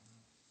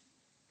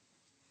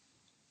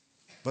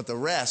 But the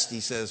rest, he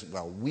says,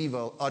 well, we've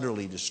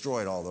utterly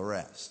destroyed all the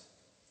rest.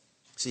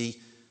 See,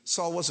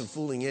 Saul wasn't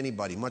fooling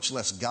anybody, much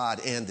less God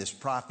and this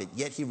prophet,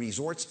 yet he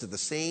resorts to the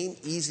same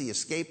easy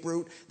escape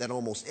route that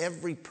almost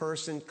every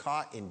person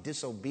caught in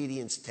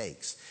disobedience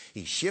takes.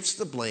 He shifts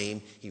the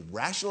blame, he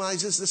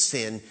rationalizes the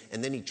sin,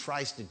 and then he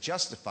tries to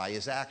justify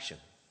his action.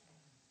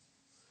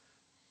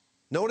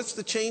 Notice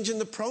the change in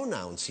the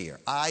pronouns here,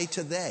 I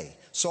to they.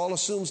 Saul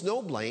assumes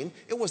no blame.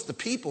 It was the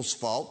people's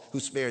fault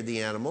who spared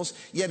the animals,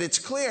 yet it's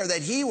clear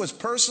that he was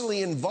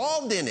personally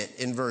involved in it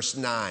in verse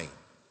 9.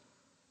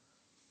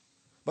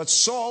 But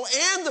Saul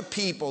and the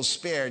people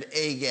spared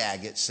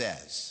Agag, it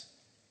says.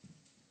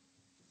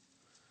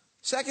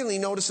 Secondly,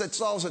 notice that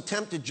Saul's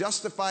attempt to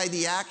justify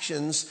the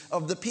actions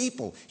of the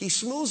people. He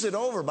smooths it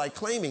over by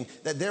claiming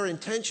that their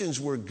intentions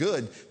were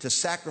good to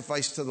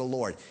sacrifice to the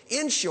Lord.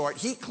 In short,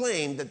 he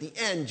claimed that the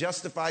end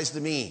justifies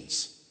the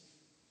means.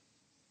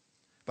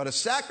 But a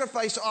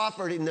sacrifice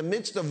offered in the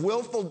midst of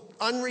willful,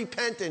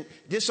 unrepentant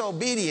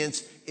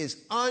disobedience is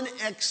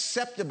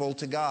unacceptable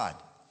to God.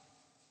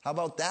 How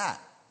about that?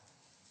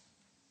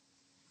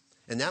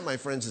 And that, my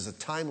friends, is a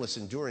timeless,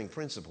 enduring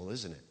principle,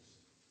 isn't it?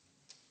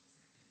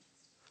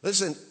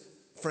 Listen,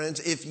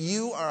 friends, if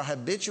you are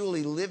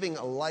habitually living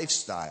a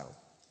lifestyle,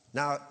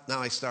 now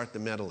I start the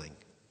meddling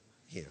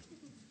here.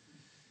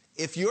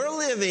 If you're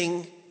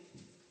living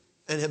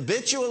an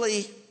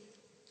habitually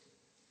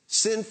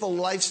sinful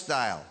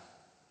lifestyle,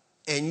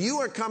 and you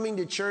are coming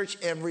to church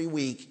every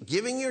week,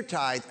 giving your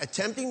tithe,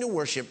 attempting to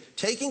worship,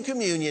 taking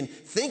communion,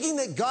 thinking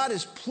that God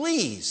is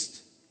pleased,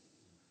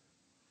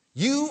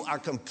 you are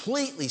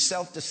completely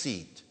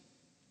self-deceived.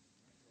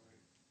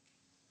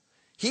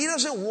 He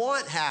doesn't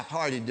want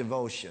half-hearted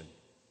devotion.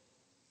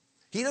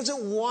 He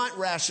doesn't want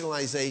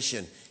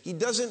rationalization. He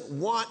doesn't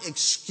want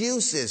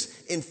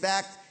excuses. In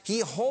fact, he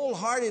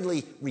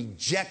wholeheartedly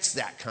rejects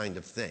that kind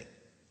of thing.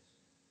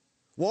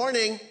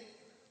 Warning,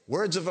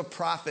 words of a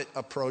prophet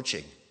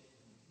approaching.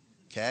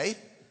 Okay?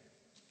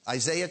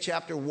 Isaiah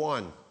chapter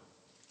 1,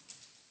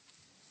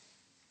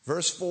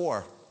 verse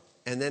 4,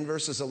 and then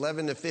verses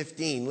 11 to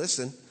 15.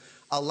 Listen.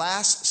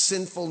 Alas,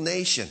 sinful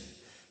nation,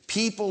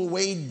 people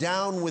weighed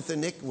down with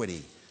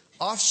iniquity,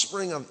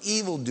 offspring of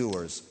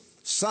evildoers,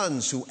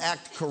 sons who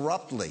act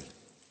corruptly.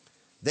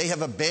 They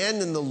have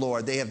abandoned the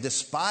Lord. They have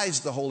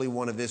despised the Holy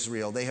One of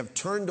Israel. They have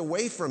turned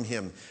away from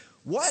him.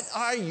 What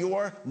are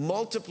your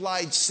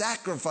multiplied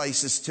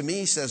sacrifices to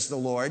me, says the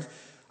Lord?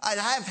 I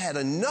have had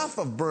enough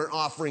of burnt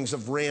offerings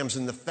of rams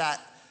and the fat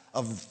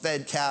of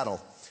fed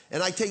cattle.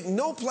 And I take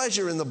no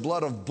pleasure in the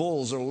blood of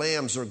bulls or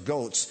lambs or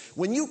goats.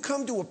 When you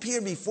come to appear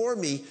before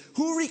me,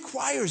 who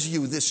requires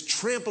you this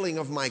trampling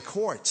of my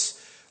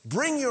courts?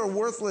 Bring your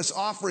worthless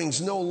offerings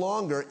no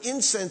longer.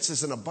 Incense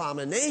is an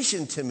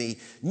abomination to me.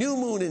 New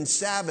moon and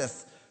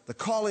Sabbath, the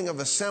calling of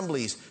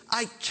assemblies.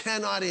 I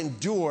cannot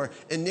endure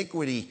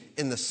iniquity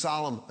in the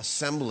solemn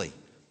assembly.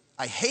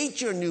 I hate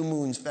your new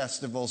moon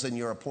festivals and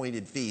your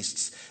appointed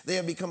feasts. They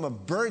have become a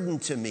burden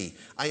to me.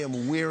 I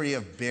am weary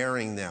of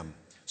bearing them.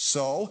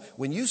 So,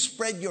 when you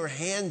spread your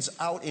hands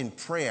out in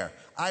prayer,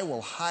 I will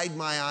hide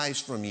my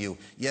eyes from you.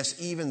 Yes,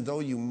 even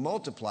though you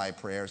multiply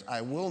prayers, I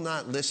will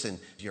not listen.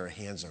 Your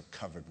hands are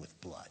covered with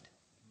blood.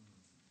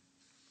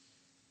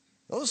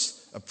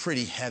 Those are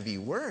pretty heavy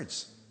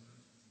words.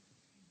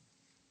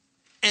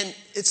 And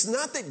it's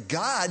not that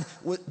God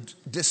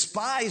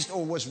despised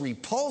or was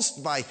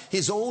repulsed by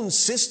his own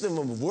system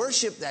of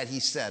worship that he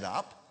set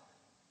up.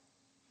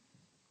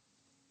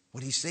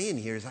 What he's saying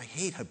here is, I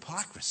hate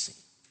hypocrisy.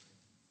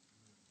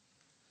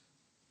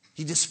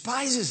 He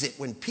despises it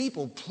when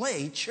people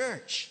play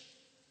church.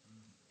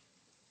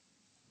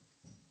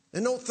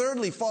 And note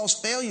thirdly, Saul's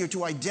failure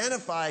to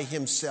identify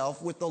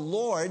himself with the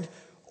Lord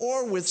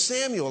or with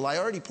Samuel. I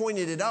already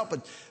pointed it out,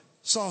 but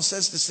Saul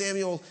says to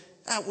Samuel,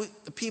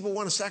 the people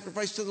want to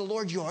sacrifice to the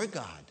Lord your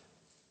God.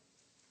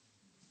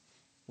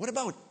 What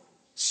about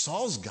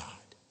Saul's God?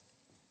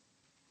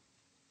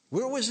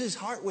 Where was his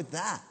heart with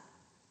that?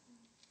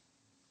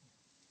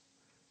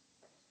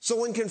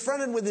 So when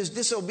confronted with his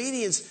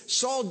disobedience,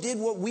 Saul did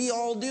what we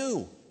all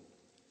do.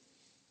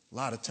 A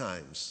lot of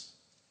times,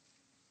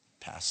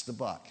 pass the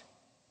buck.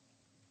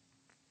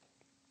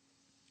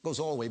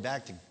 Goes all the way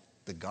back to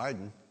the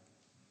garden.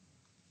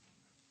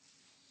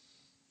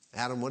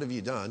 Adam, what have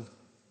you done?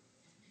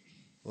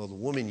 Well, the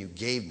woman you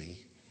gave me.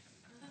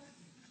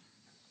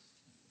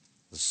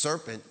 The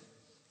serpent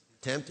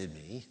tempted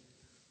me.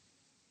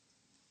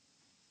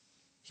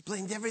 He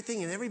blamed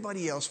everything and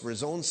everybody else for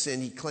his own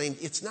sin. He claimed,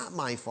 it's not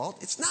my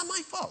fault. It's not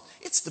my fault.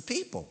 It's the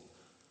people.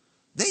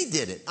 They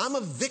did it. I'm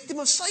a victim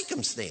of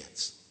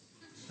circumstance.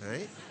 All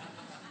right?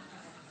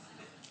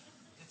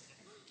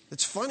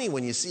 It's funny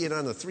when you see it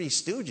on the Three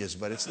Stooges,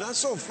 but it's not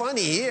so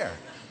funny here.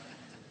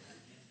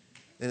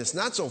 And it's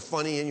not so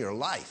funny in your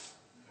life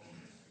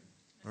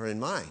or in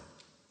mine.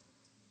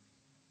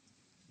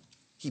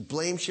 He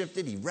blame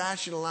shifted, he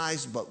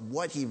rationalized, but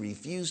what he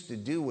refused to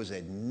do was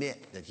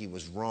admit that he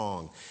was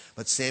wrong.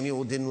 But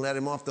Samuel didn't let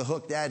him off the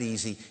hook that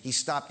easy. He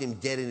stopped him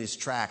dead in his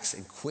tracks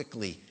and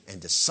quickly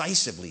and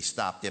decisively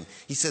stopped him.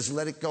 He says,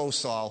 let it go,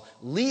 Saul.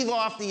 Leave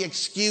off the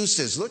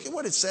excuses. Look at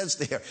what it says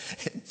there.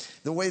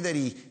 The way that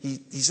he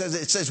says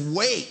it says,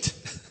 wait.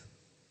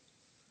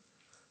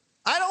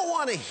 I don't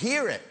want to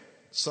hear it,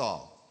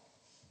 Saul.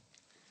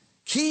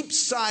 Keep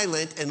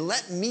silent and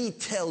let me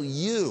tell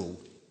you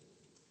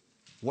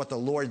what the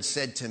Lord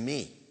said to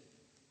me.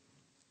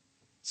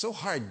 So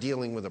hard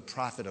dealing with a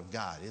prophet of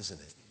God, isn't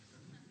it?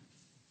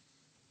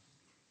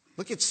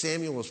 Look at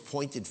Samuel's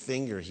pointed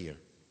finger here.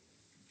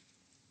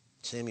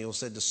 Samuel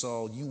said to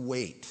Saul, you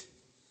wait.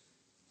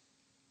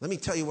 Let me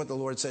tell you what the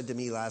Lord said to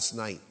me last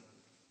night.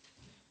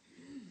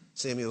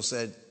 Samuel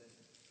said,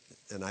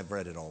 and I've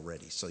read it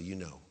already, so you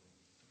know.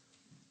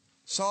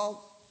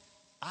 Saul,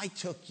 I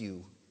took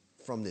you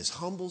from this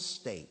humble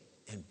state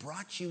and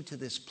brought you to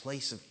this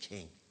place of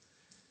king.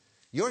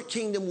 Your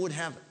kingdom would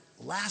have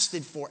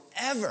lasted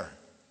forever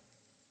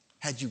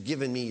had you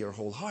given me your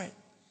whole heart.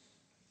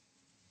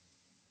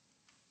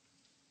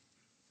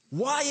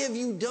 Why have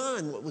you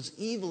done what was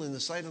evil in the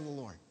sight of the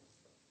Lord?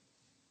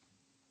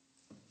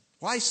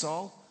 Why,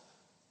 Saul?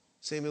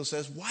 Samuel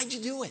says, why'd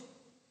you do it?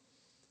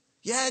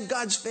 You had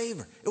God's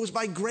favor. It was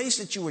by grace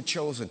that you were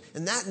chosen,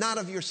 and that not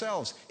of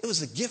yourselves. It was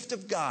the gift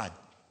of God.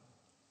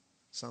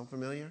 Sound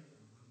familiar?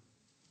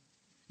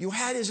 You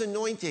had his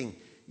anointing.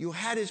 You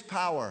had his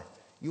power.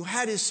 You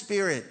had his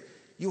spirit.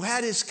 You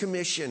had his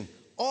commission.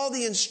 All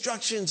the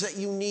instructions that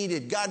you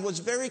needed. God was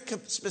very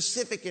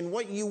specific in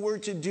what you were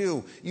to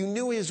do. You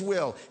knew his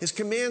will. His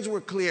commands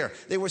were clear.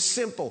 They were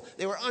simple.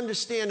 They were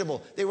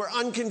understandable. They were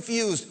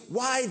unconfused.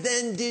 Why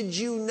then did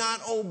you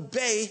not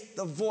obey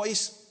the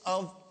voice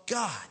of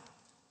God?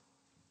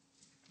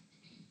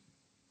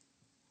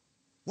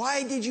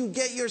 Why did you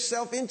get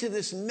yourself into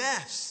this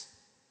mess?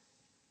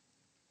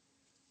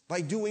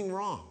 By doing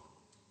wrong.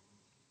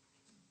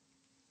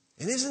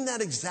 And isn't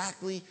that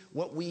exactly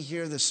what we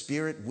hear the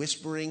Spirit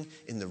whispering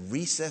in the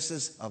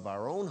recesses of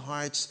our own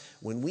hearts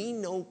when we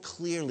know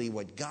clearly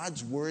what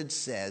God's Word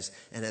says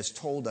and has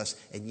told us,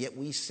 and yet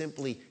we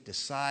simply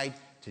decide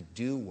to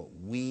do what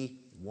we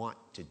want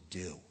to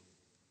do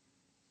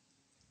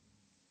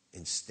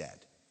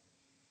instead?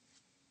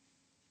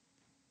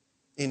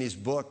 In his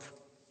book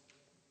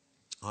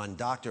on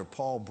Dr.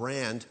 Paul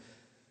Brand,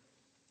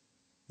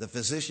 the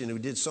physician who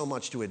did so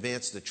much to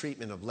advance the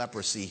treatment of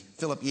leprosy,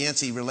 Philip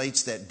Yancey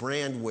relates that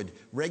Brand would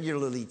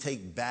regularly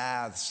take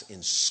baths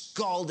in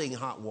scalding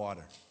hot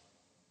water.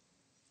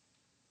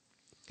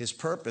 His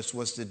purpose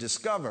was to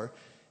discover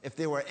if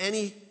there were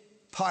any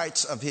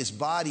parts of his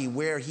body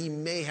where he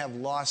may have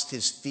lost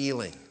his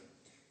feeling,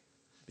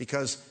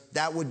 because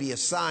that would be a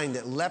sign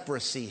that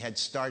leprosy had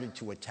started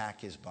to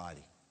attack his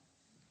body.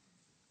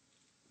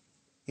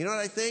 You know what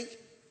I think?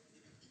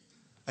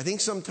 I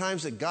think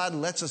sometimes that God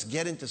lets us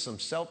get into some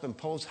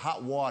self-imposed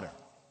hot water.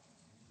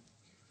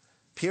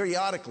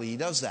 Periodically, he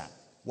does that.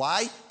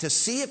 Why? To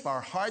see if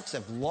our hearts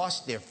have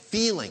lost their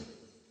feeling,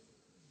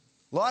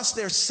 lost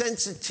their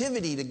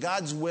sensitivity to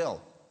God's will.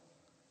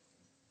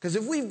 Because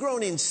if we've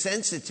grown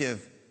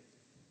insensitive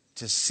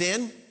to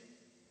sin,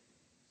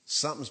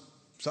 something's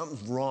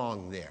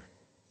wrong there.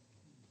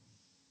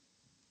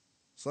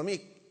 So let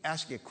me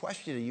ask you a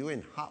question. Are you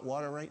in hot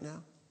water right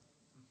now?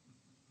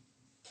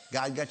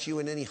 God got you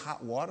in any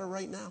hot water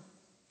right now?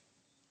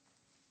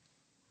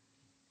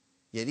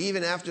 Yet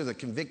even after the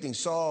convicting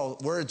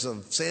words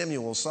of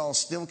Samuel, Saul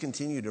still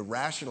continued to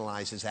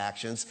rationalize his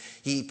actions.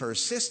 He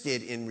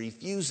persisted in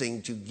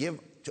refusing to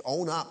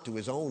own up to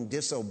his own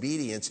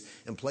disobedience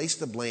and place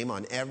the blame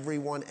on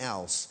everyone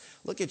else.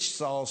 Look at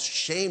Saul's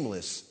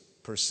shameless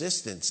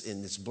persistence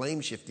in this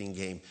blame-shifting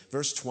game.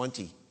 Verse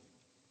 20.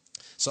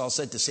 Saul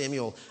said to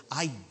Samuel,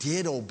 I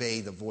did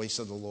obey the voice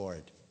of the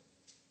Lord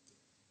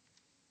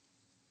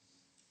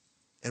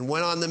and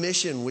went on the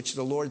mission which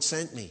the Lord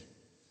sent me.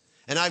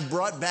 And I've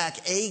brought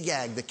back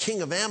Agag, the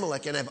king of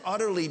Amalek, and I've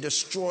utterly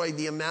destroyed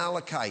the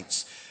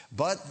Amalekites.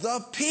 But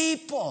the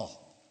people,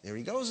 there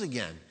he goes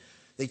again,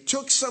 they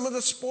took some of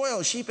the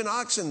spoil, sheep and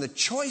oxen, the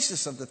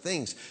choicest of the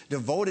things,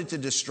 devoted to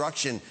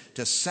destruction,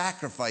 to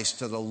sacrifice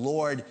to the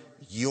Lord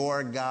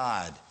your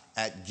God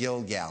at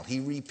Gilgal. He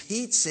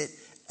repeats it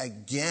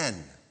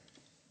again,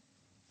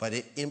 but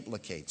it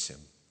implicates him.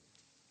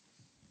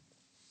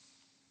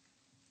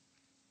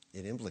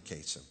 It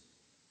implicates him.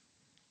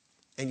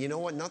 And you know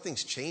what?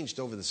 Nothing's changed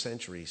over the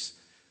centuries.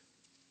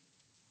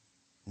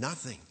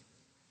 Nothing.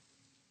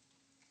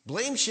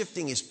 Blame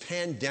shifting is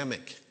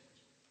pandemic,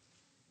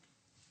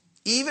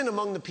 even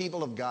among the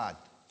people of God.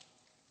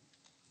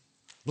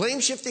 Blame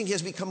shifting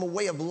has become a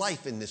way of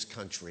life in this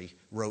country,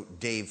 wrote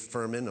Dave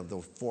Furman of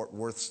the Fort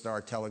Worth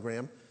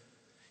Star-Telegram.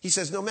 He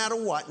says, no matter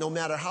what, no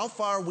matter how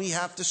far we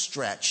have to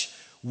stretch,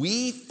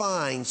 we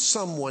find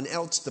someone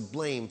else to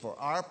blame for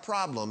our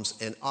problems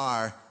and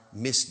our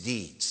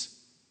misdeeds.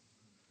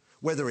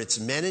 Whether it's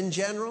men in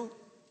general,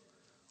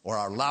 or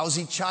our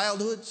lousy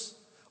childhoods,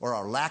 or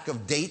our lack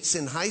of dates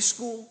in high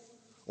school,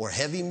 or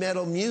heavy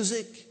metal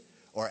music,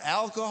 or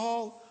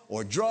alcohol,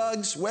 or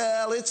drugs,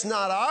 well, it's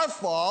not our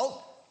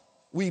fault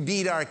we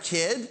beat our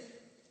kid.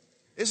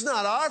 It's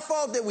not our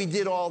fault that we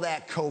did all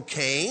that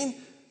cocaine,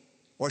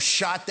 or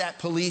shot that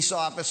police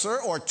officer,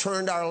 or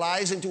turned our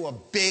lives into a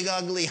big,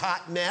 ugly,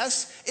 hot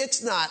mess.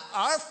 It's not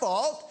our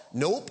fault.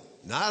 Nope,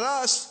 not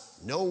us.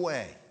 No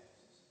way.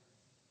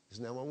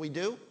 Isn't that what we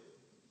do?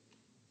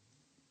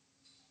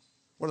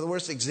 One of the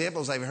worst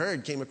examples I've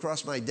heard came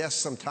across my desk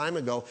some time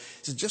ago.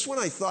 It says, just when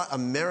I thought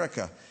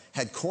America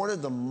had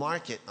cornered the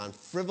market on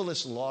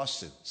frivolous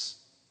lawsuits,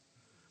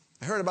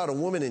 I heard about a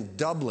woman in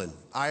Dublin,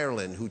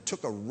 Ireland, who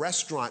took a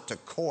restaurant to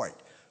court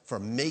for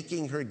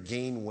making her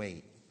gain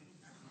weight.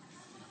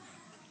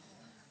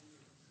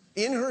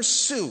 In her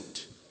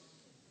suit,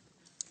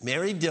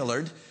 Mary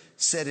Dillard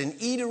said an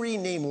eatery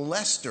named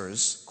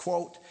Lester's,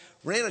 quote,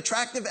 ran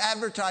attractive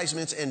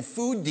advertisements and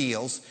food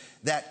deals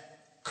that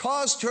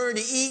caused her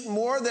to eat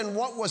more than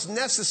what was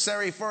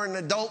necessary for an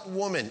adult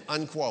woman,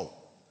 unquote.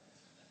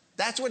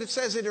 That's what it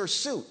says in her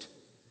suit.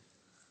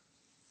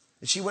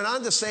 And she went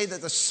on to say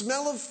that the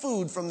smell of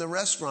food from the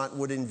restaurant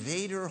would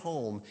invade her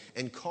home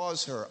and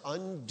cause her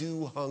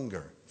undue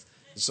hunger.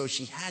 So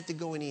she had to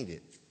go and eat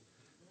it.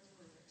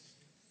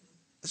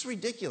 That's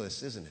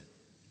ridiculous, isn't it?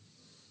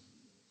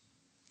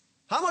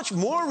 How much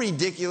more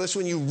ridiculous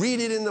when you read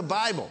it in the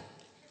Bible?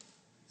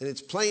 And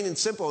it's plain and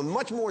simple and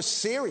much more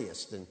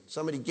serious than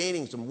somebody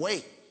gaining some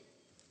weight.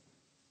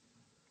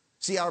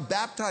 See, our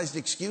baptized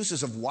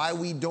excuses of why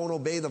we don't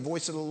obey the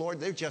voice of the Lord,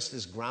 they're just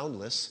as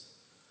groundless.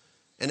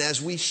 And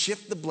as we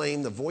shift the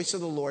blame, the voice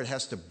of the Lord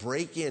has to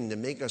break in to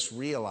make us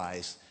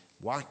realize,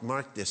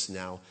 mark this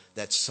now,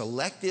 that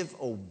selective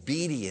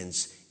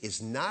obedience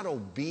is not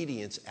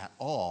obedience at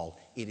all.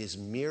 It is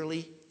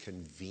merely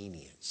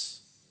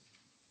convenience.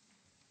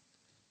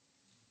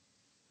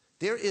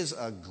 There is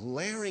a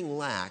glaring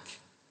lack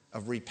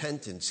of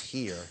repentance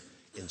here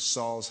in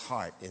Saul's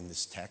heart in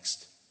this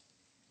text.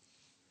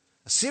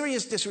 A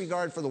serious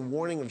disregard for the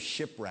warning of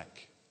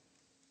shipwreck.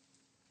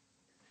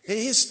 And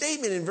his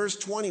statement in verse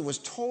 20 was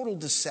total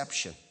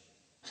deception.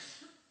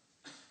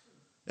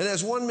 And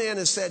as one man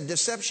has said,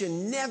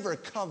 deception never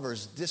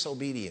covers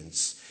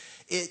disobedience.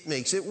 It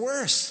makes it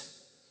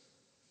worse.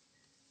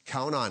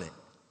 Count on it.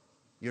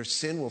 Your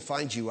sin will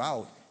find you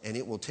out, and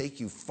it will take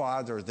you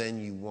farther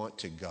than you want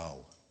to go.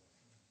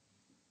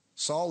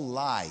 Saul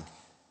lied.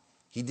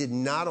 He did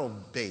not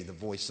obey the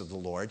voice of the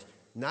Lord,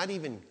 not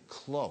even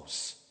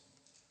close.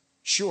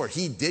 Sure,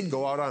 he did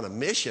go out on a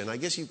mission. I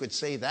guess you could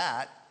say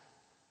that.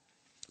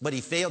 But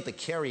he failed to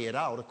carry it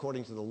out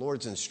according to the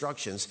Lord's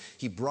instructions.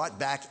 He brought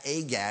back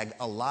Agag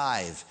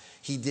alive.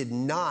 He did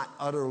not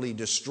utterly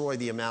destroy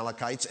the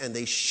Amalekites, and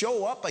they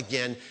show up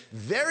again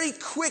very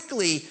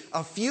quickly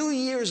a few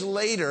years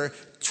later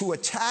to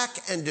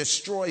attack and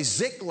destroy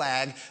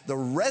Ziklag, the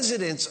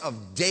residence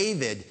of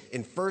David,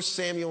 in 1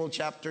 Samuel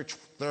chapter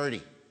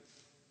 30.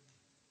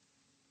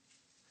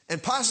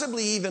 And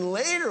possibly even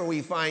later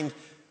we find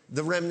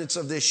the remnants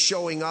of this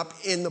showing up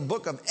in the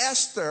book of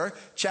Esther,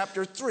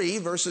 chapter 3,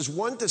 verses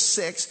 1 to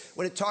 6,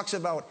 when it talks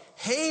about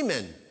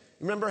Haman.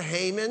 Remember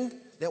Haman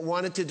that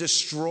wanted to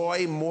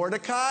destroy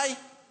Mordecai,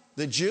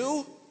 the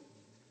Jew?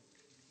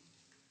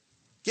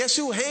 Guess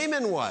who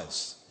Haman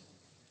was?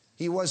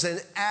 He was an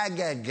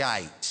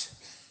Agagite,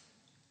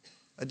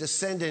 a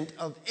descendant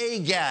of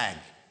Agag,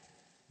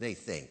 they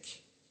think.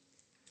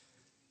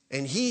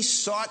 And he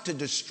sought to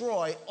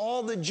destroy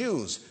all the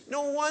Jews.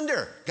 No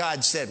wonder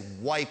God said,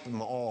 wipe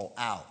them all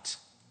out.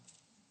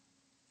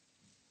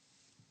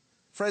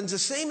 Friends, the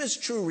same is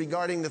true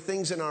regarding the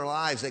things in our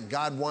lives that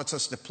God wants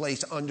us to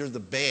place under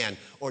the ban,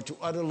 or to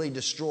utterly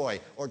destroy,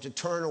 or to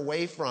turn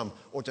away from,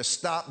 or to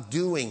stop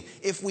doing.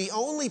 If we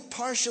only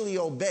partially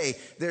obey,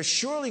 they're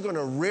surely going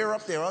to rear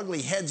up their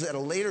ugly heads at a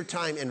later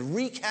time and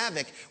wreak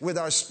havoc with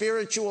our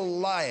spiritual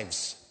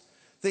lives.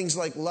 Things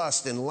like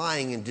lust and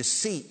lying and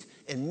deceit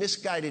and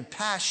misguided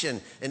passion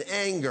and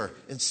anger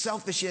and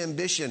selfish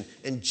ambition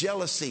and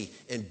jealousy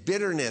and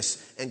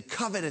bitterness and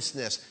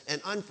covetousness and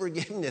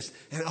unforgiveness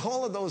and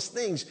all of those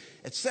things,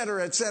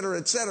 etc., etc.,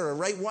 etc.,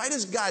 right? Why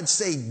does God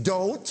say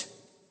don't?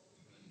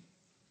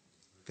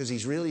 Because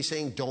he's really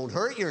saying don't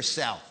hurt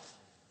yourself.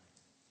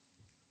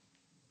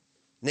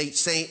 Nate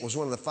Saint was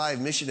one of the 5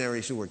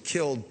 missionaries who were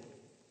killed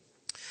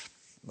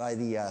by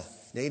the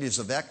natives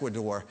of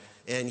Ecuador,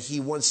 and he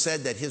once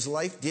said that his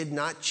life did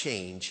not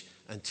change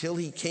until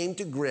he came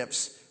to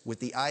grips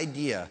with the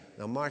idea,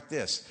 now mark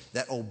this,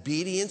 that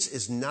obedience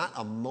is not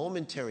a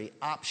momentary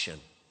option.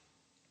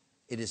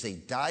 It is a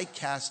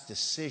die-cast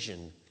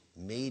decision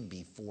made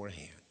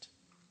beforehand.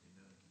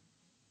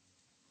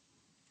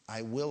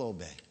 I will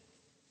obey,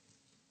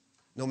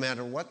 no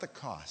matter what the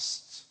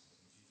costs.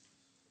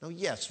 Now,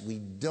 yes, we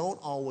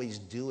don't always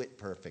do it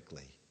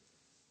perfectly.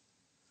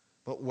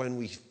 But when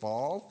we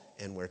fall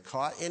and we're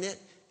caught in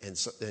it,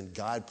 and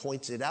God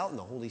points it out and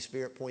the Holy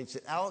Spirit points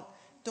it out,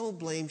 don't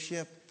blame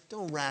ship.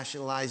 Don't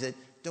rationalize it.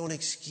 Don't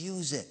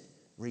excuse it.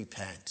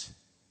 Repent.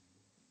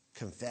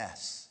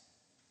 Confess.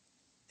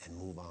 And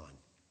move on.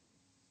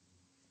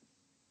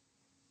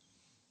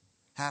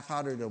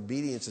 Half-hearted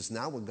obedience is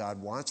not what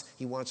God wants.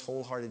 He wants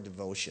wholehearted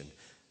devotion.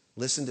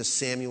 Listen to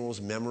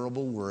Samuel's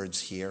memorable words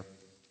here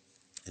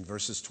in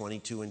verses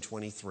 22 and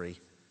 23.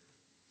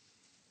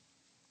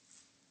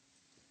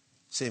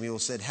 Samuel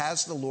said,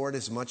 "Has the Lord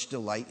as much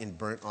delight in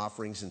burnt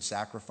offerings and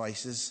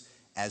sacrifices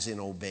as in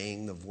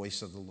obeying the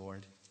voice of the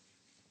Lord?"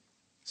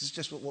 This is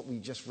just what we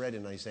just read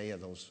in Isaiah,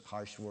 those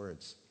harsh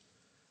words.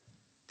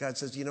 God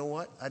says, you know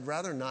what? I'd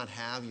rather not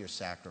have your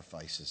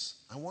sacrifices.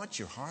 I want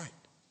your heart.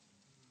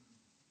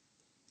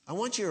 I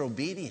want your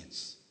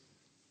obedience.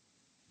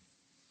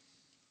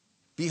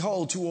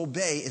 Behold, to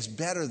obey is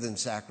better than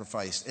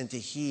sacrifice, and to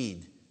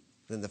heed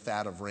than the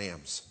fat of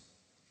rams.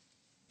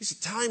 These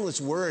are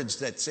timeless words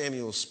that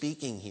Samuel's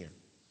speaking here.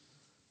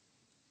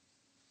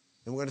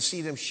 And we're going to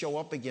see them show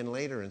up again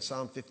later in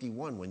Psalm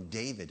 51 when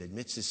David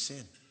admits his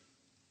sin.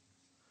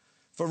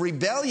 For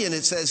rebellion,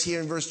 it says here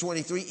in verse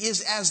 23,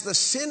 is as the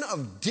sin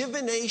of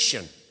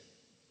divination.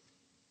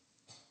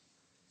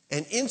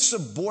 And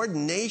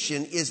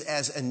insubordination is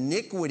as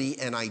iniquity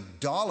and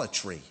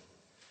idolatry.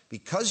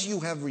 Because you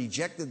have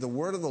rejected the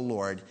word of the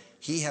Lord,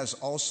 he has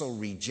also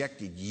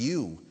rejected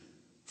you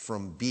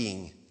from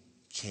being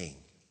king.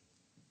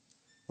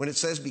 When it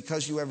says,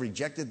 because you have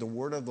rejected the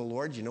word of the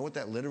Lord, you know what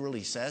that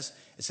literally says?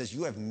 It says,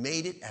 you have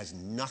made it as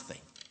nothing.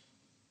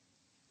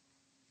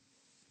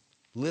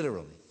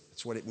 Literally,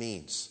 that's what it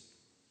means.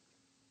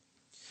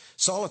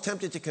 Saul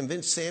attempted to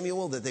convince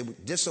Samuel that they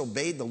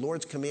disobeyed the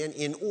Lord's command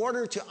in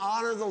order to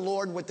honor the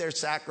Lord with their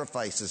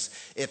sacrifices,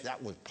 if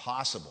that was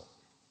possible.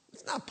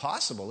 It's not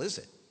possible, is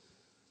it?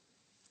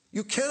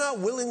 You cannot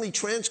willingly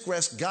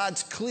transgress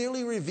God's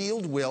clearly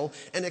revealed will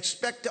and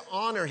expect to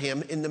honor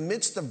him in the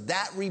midst of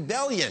that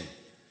rebellion.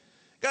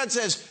 God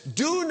says,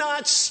 do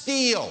not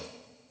steal,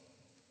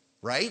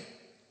 right?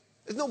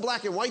 There's no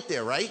black and white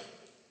there, right?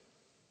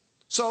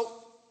 So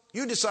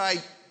you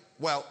decide,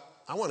 well,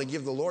 I want to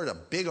give the Lord a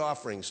big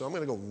offering, so I'm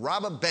going to go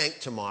rob a bank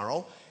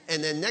tomorrow,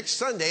 and then next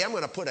Sunday I'm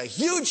going to put a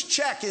huge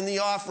check in the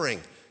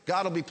offering.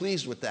 God will be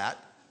pleased with that.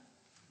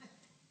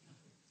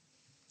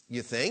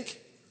 You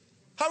think?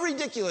 How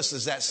ridiculous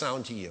does that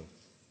sound to you?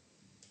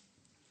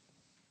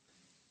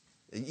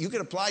 You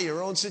can apply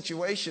your own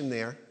situation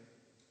there.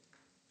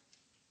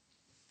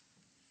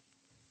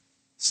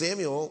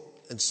 Samuel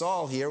and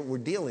Saul here were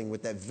dealing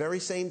with that very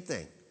same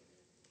thing.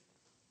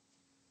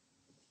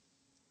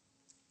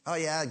 Oh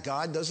yeah,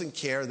 God doesn't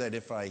care that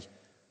if I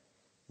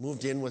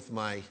moved in with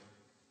my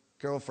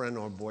girlfriend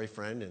or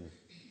boyfriend and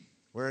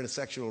we're in a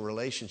sexual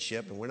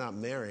relationship and we're not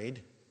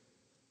married.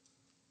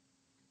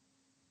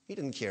 He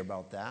didn't care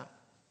about that.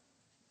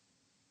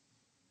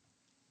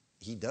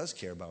 He does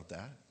care about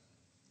that.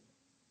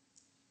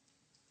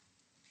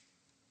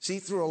 See,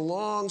 through a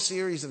long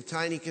series of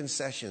tiny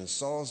concessions,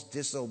 Saul's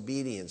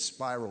disobedience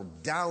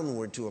spiraled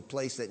downward to a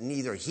place that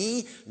neither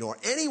he nor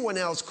anyone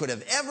else could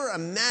have ever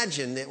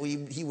imagined that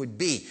he would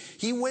be.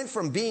 He went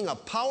from being a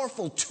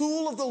powerful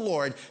tool of the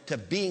Lord to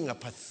being a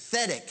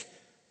pathetic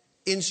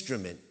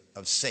instrument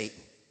of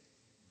Satan.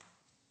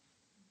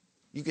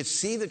 You could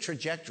see the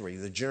trajectory,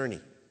 the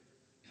journey.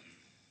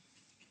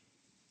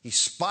 He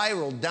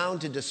spiraled down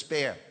to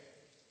despair.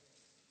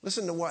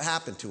 Listen to what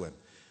happened to him.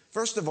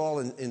 First of all,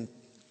 in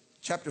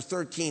chapter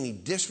 13, he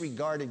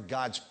disregarded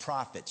God's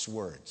prophet's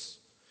words.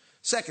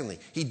 Secondly,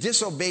 he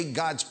disobeyed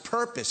God's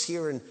purpose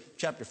here in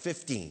chapter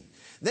 15.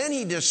 Then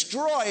he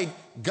destroyed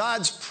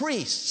God's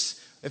priests.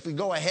 If we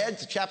go ahead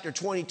to chapter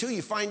 22,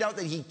 you find out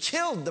that he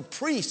killed the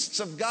priests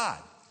of God.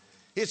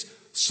 His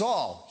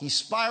Saul. He's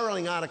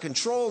spiraling out of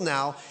control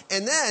now.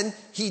 And then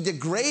he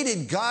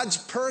degraded God's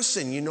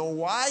person. You know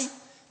why?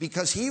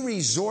 Because he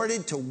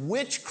resorted to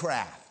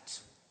witchcraft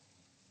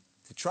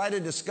to try to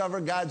discover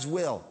God's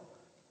will.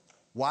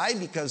 Why?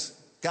 Because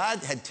God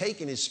had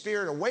taken his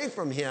spirit away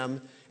from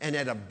him and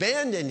had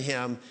abandoned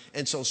him.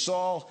 And so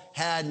Saul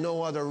had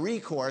no other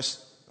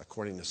recourse,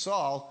 according to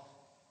Saul,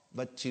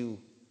 but to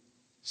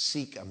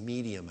seek a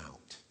medium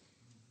out.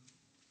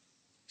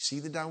 See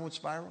the downward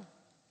spiral?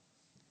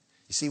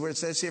 You see where it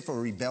says here, for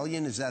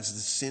rebellion is that's the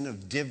sin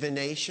of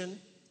divination?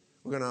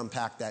 We're going to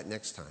unpack that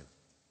next time.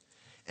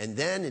 And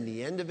then in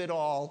the end of it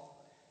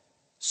all,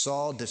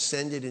 Saul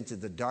descended into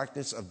the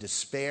darkness of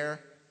despair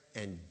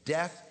and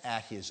death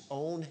at his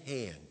own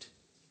hand.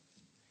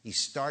 He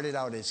started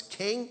out as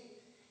king.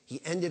 He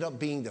ended up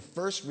being the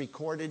first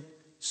recorded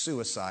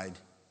suicide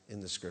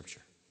in the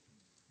scripture.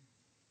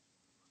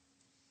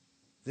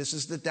 This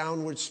is the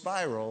downward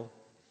spiral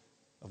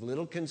of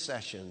little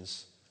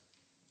concessions,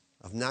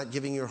 of not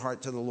giving your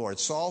heart to the Lord.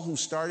 Saul, who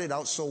started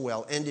out so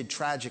well, ended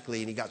tragically,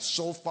 and he got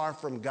so far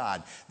from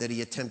God that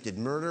he attempted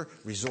murder,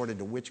 resorted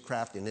to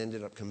witchcraft, and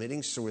ended up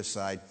committing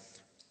suicide.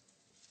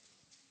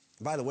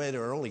 By the way,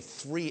 there are only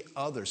 3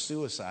 other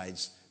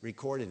suicides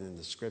recorded in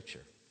the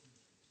scripture.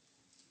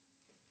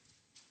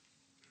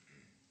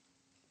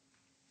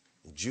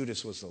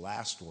 Judas was the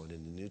last one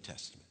in the New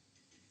Testament.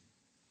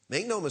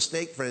 Make no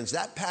mistake, friends,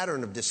 that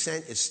pattern of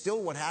descent is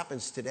still what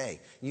happens today.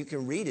 You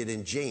can read it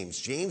in James.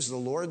 James, the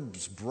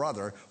Lord's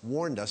brother,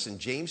 warned us in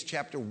James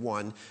chapter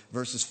 1,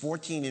 verses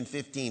 14 and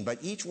 15. But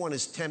each one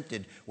is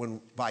tempted when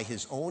by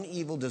his own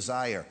evil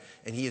desire,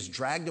 and he is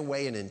dragged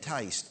away and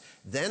enticed.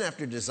 Then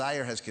after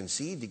desire has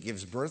conceived, it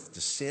gives birth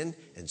to sin,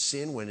 and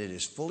sin, when it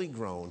is fully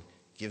grown,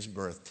 gives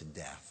birth to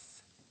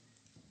death.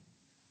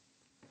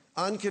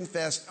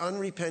 Unconfessed,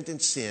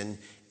 unrepentant sin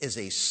is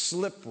a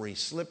slippery,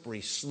 slippery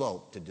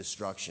slope to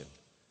destruction.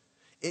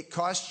 It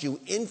costs you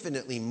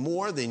infinitely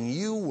more than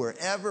you were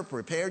ever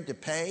prepared to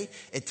pay.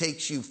 It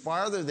takes you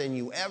farther than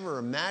you ever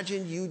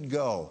imagined you'd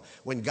go.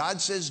 When God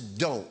says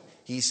don't,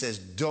 he says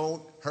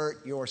don't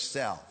hurt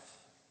yourself.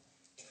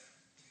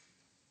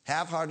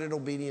 Half-hearted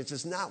obedience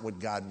is not what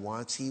God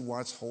wants. He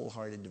wants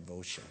wholehearted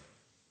devotion.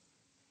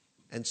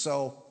 And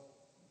so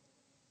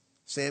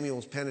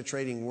Samuel's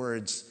penetrating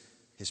words,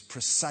 his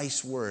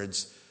precise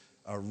words,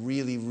 are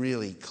really,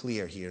 really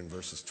clear here in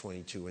verses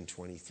 22 and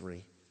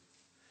 23.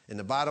 And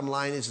the bottom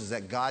line is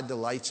that God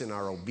delights in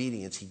our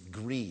obedience. He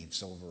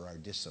grieves over our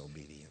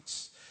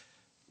disobedience.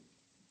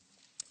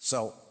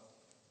 So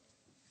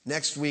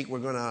next week we're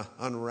going to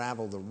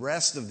unravel the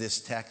rest of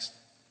this text.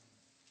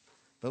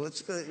 But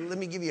let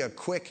me give you a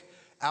quick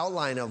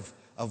outline of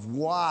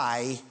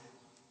why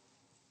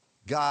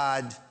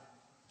God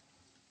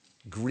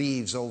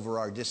grieves over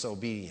our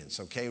disobedience,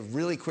 okay?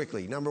 Really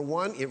quickly. Number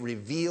 1, it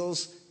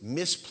reveals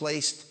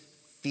misplaced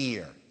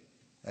fear.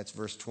 That's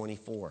verse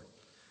 24.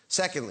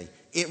 Secondly,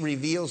 it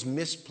reveals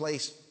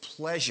misplaced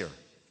pleasure.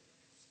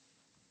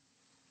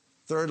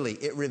 Thirdly,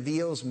 it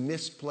reveals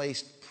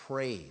misplaced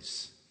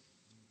praise.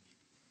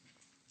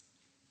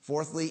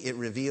 Fourthly, it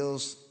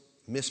reveals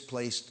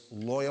misplaced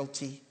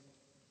loyalty.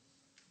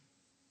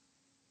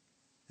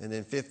 And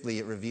then fifthly,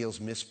 it reveals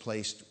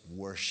misplaced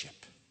worship.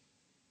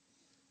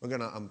 We're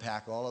going to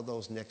unpack all of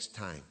those next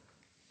time.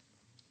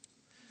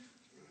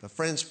 But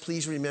friends,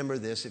 please remember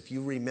this, if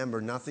you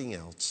remember nothing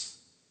else,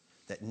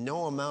 that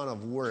no amount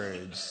of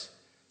words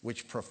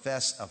which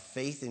profess a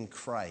faith in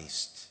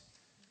Christ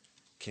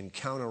can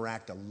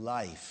counteract a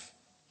life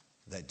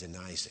that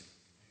denies him.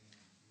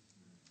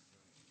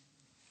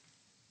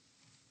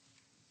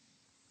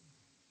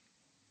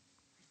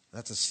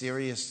 That's a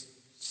serious,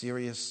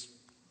 serious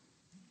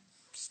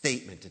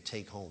statement to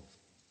take home.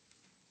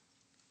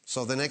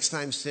 So the next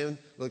time sin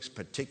looks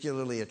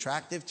particularly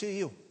attractive to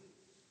you,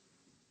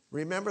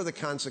 remember the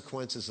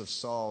consequences of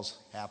Saul's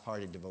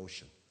half-hearted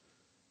devotion.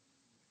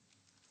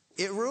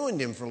 It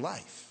ruined him for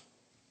life.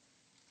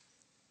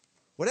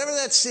 Whatever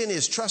that sin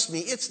is, trust me,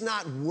 it's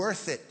not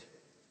worth it.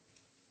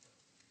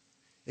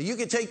 You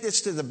can take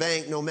this to the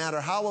bank. No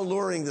matter how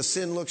alluring the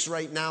sin looks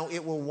right now,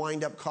 it will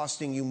wind up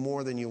costing you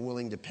more than you're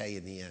willing to pay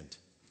in the end.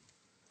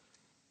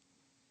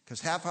 Because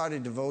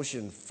half-hearted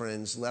devotion,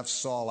 friends, left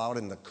Saul out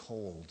in the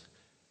cold.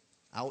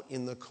 Out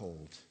in the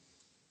cold.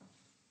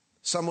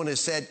 Someone has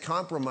said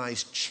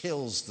compromise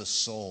chills the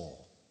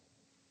soul.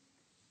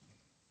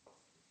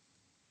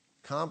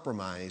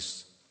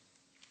 Compromise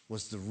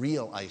was the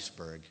real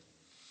iceberg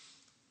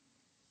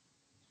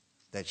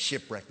that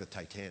shipwrecked the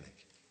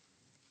Titanic.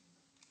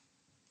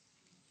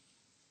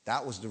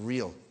 That was the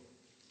real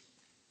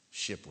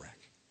shipwreck.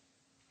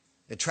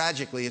 And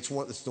tragically, it's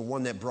the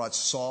one that brought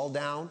Saul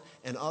down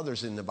and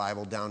others in the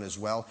Bible down as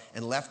well.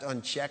 And left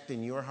unchecked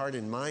in your heart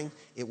and mind,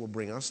 it will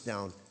bring us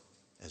down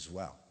as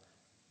well.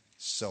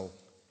 So,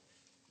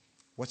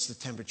 what's the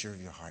temperature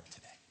of your heart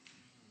today?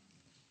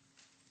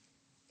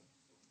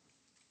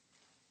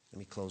 Let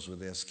me close with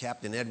this.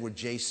 Captain Edward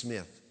J.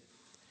 Smith,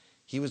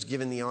 he was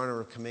given the honor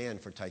of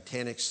command for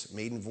Titanic's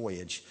maiden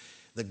voyage.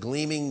 The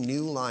gleaming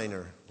new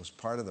liner was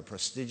part of the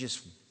prestigious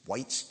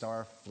White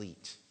Star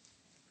Fleet.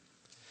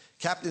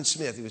 Captain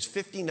Smith, he was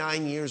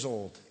 59 years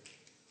old,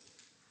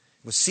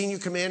 was senior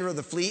commander of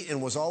the fleet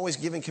and was always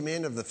given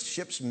command of the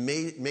ship's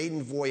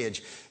maiden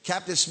voyage.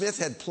 Captain Smith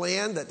had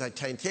planned that the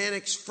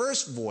Titanic's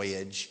first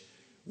voyage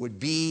would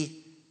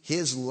be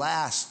his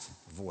last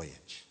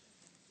voyage,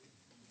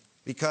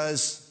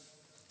 because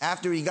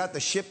after he got the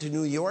ship to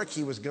New York,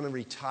 he was going to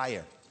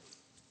retire.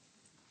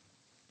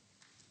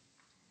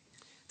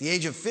 At the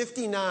age of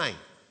 59,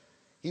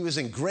 he was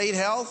in great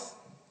health,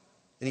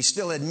 and he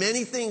still had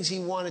many things he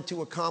wanted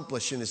to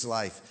accomplish in his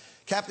life.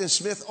 Captain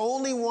Smith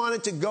only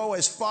wanted to go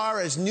as far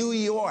as New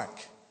York.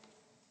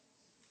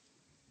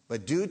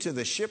 But due to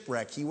the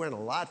shipwreck, he went a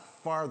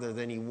lot farther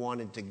than he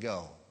wanted to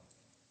go.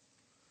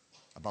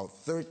 About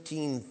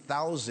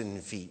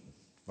 13,000 feet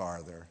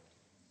farther,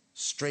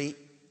 straight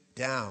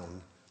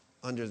down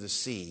under the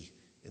sea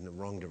in the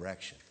wrong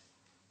direction.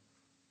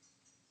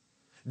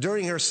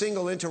 During her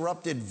single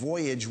interrupted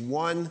voyage,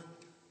 one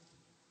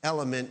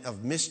element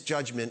of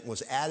misjudgment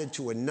was added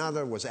to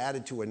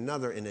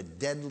another in a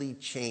deadly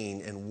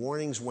chain, and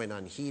warnings went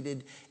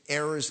unheeded.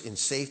 Errors in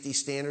safety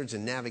standards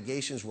and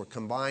navigations were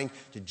combined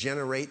to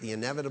generate the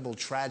inevitable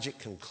tragic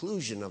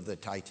conclusion of the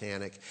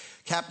Titanic.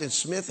 Captain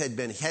Smith had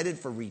been headed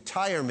for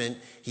retirement.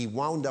 He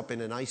wound up in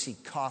an icy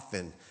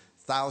coffin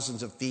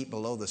thousands of feet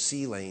below the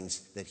sea lanes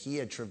that he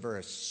had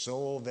traversed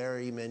so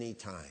very many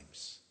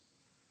times.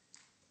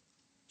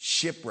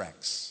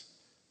 Shipwrecks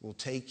will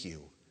take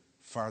you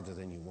farther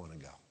than you want to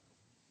go.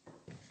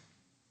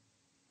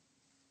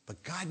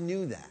 But God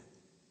knew that.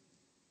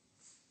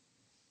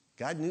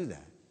 God knew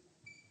that.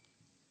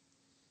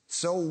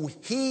 So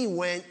he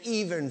went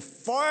even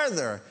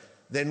farther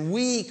than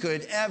we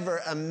could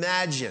ever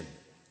imagine.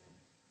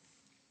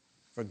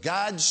 For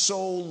God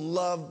so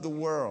loved the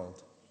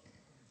world,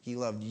 he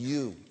loved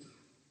you,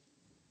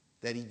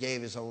 that he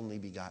gave his only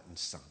begotten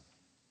Son,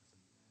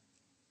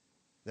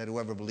 that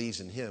whoever believes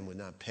in him would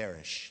not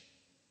perish,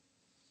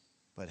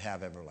 but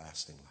have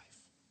everlasting life.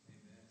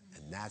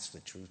 Amen. And that's the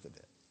truth of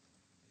it.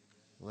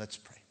 Let's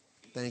pray.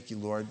 Thank you,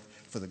 Lord,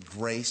 for the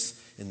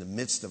grace in the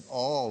midst of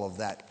all of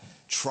that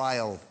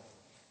trial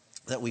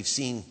that we've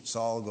seen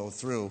Saul go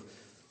through.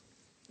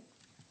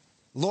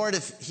 Lord,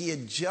 if he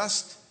had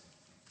just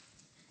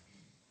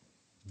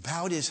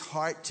bowed his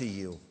heart to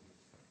you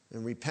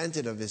and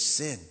repented of his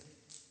sin,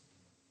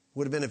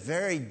 would have been a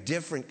very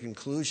different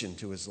conclusion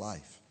to his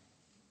life.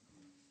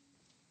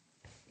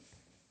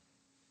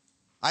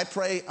 I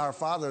pray, our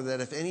Father, that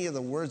if any of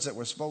the words that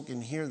were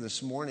spoken here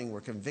this morning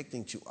were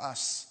convicting to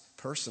us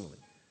personally,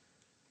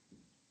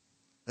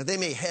 that they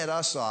may head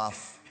us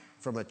off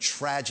from a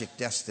tragic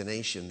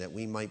destination that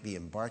we might be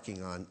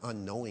embarking on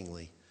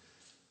unknowingly.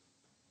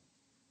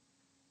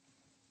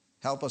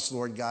 Help us,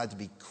 Lord God, to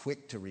be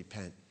quick to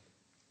repent,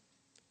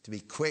 to be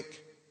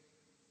quick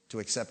to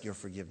accept your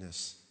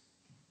forgiveness,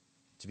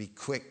 to be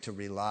quick to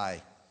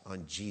rely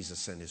on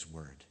Jesus and his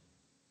word.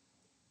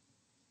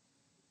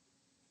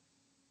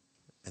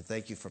 And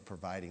thank you for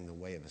providing the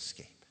way of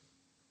escape.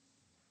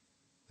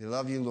 We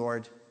love you,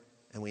 Lord,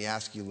 and we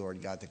ask you,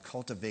 Lord God, to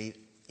cultivate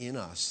in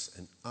us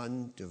an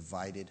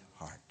undivided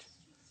heart.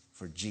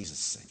 For Jesus'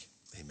 sake,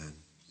 amen.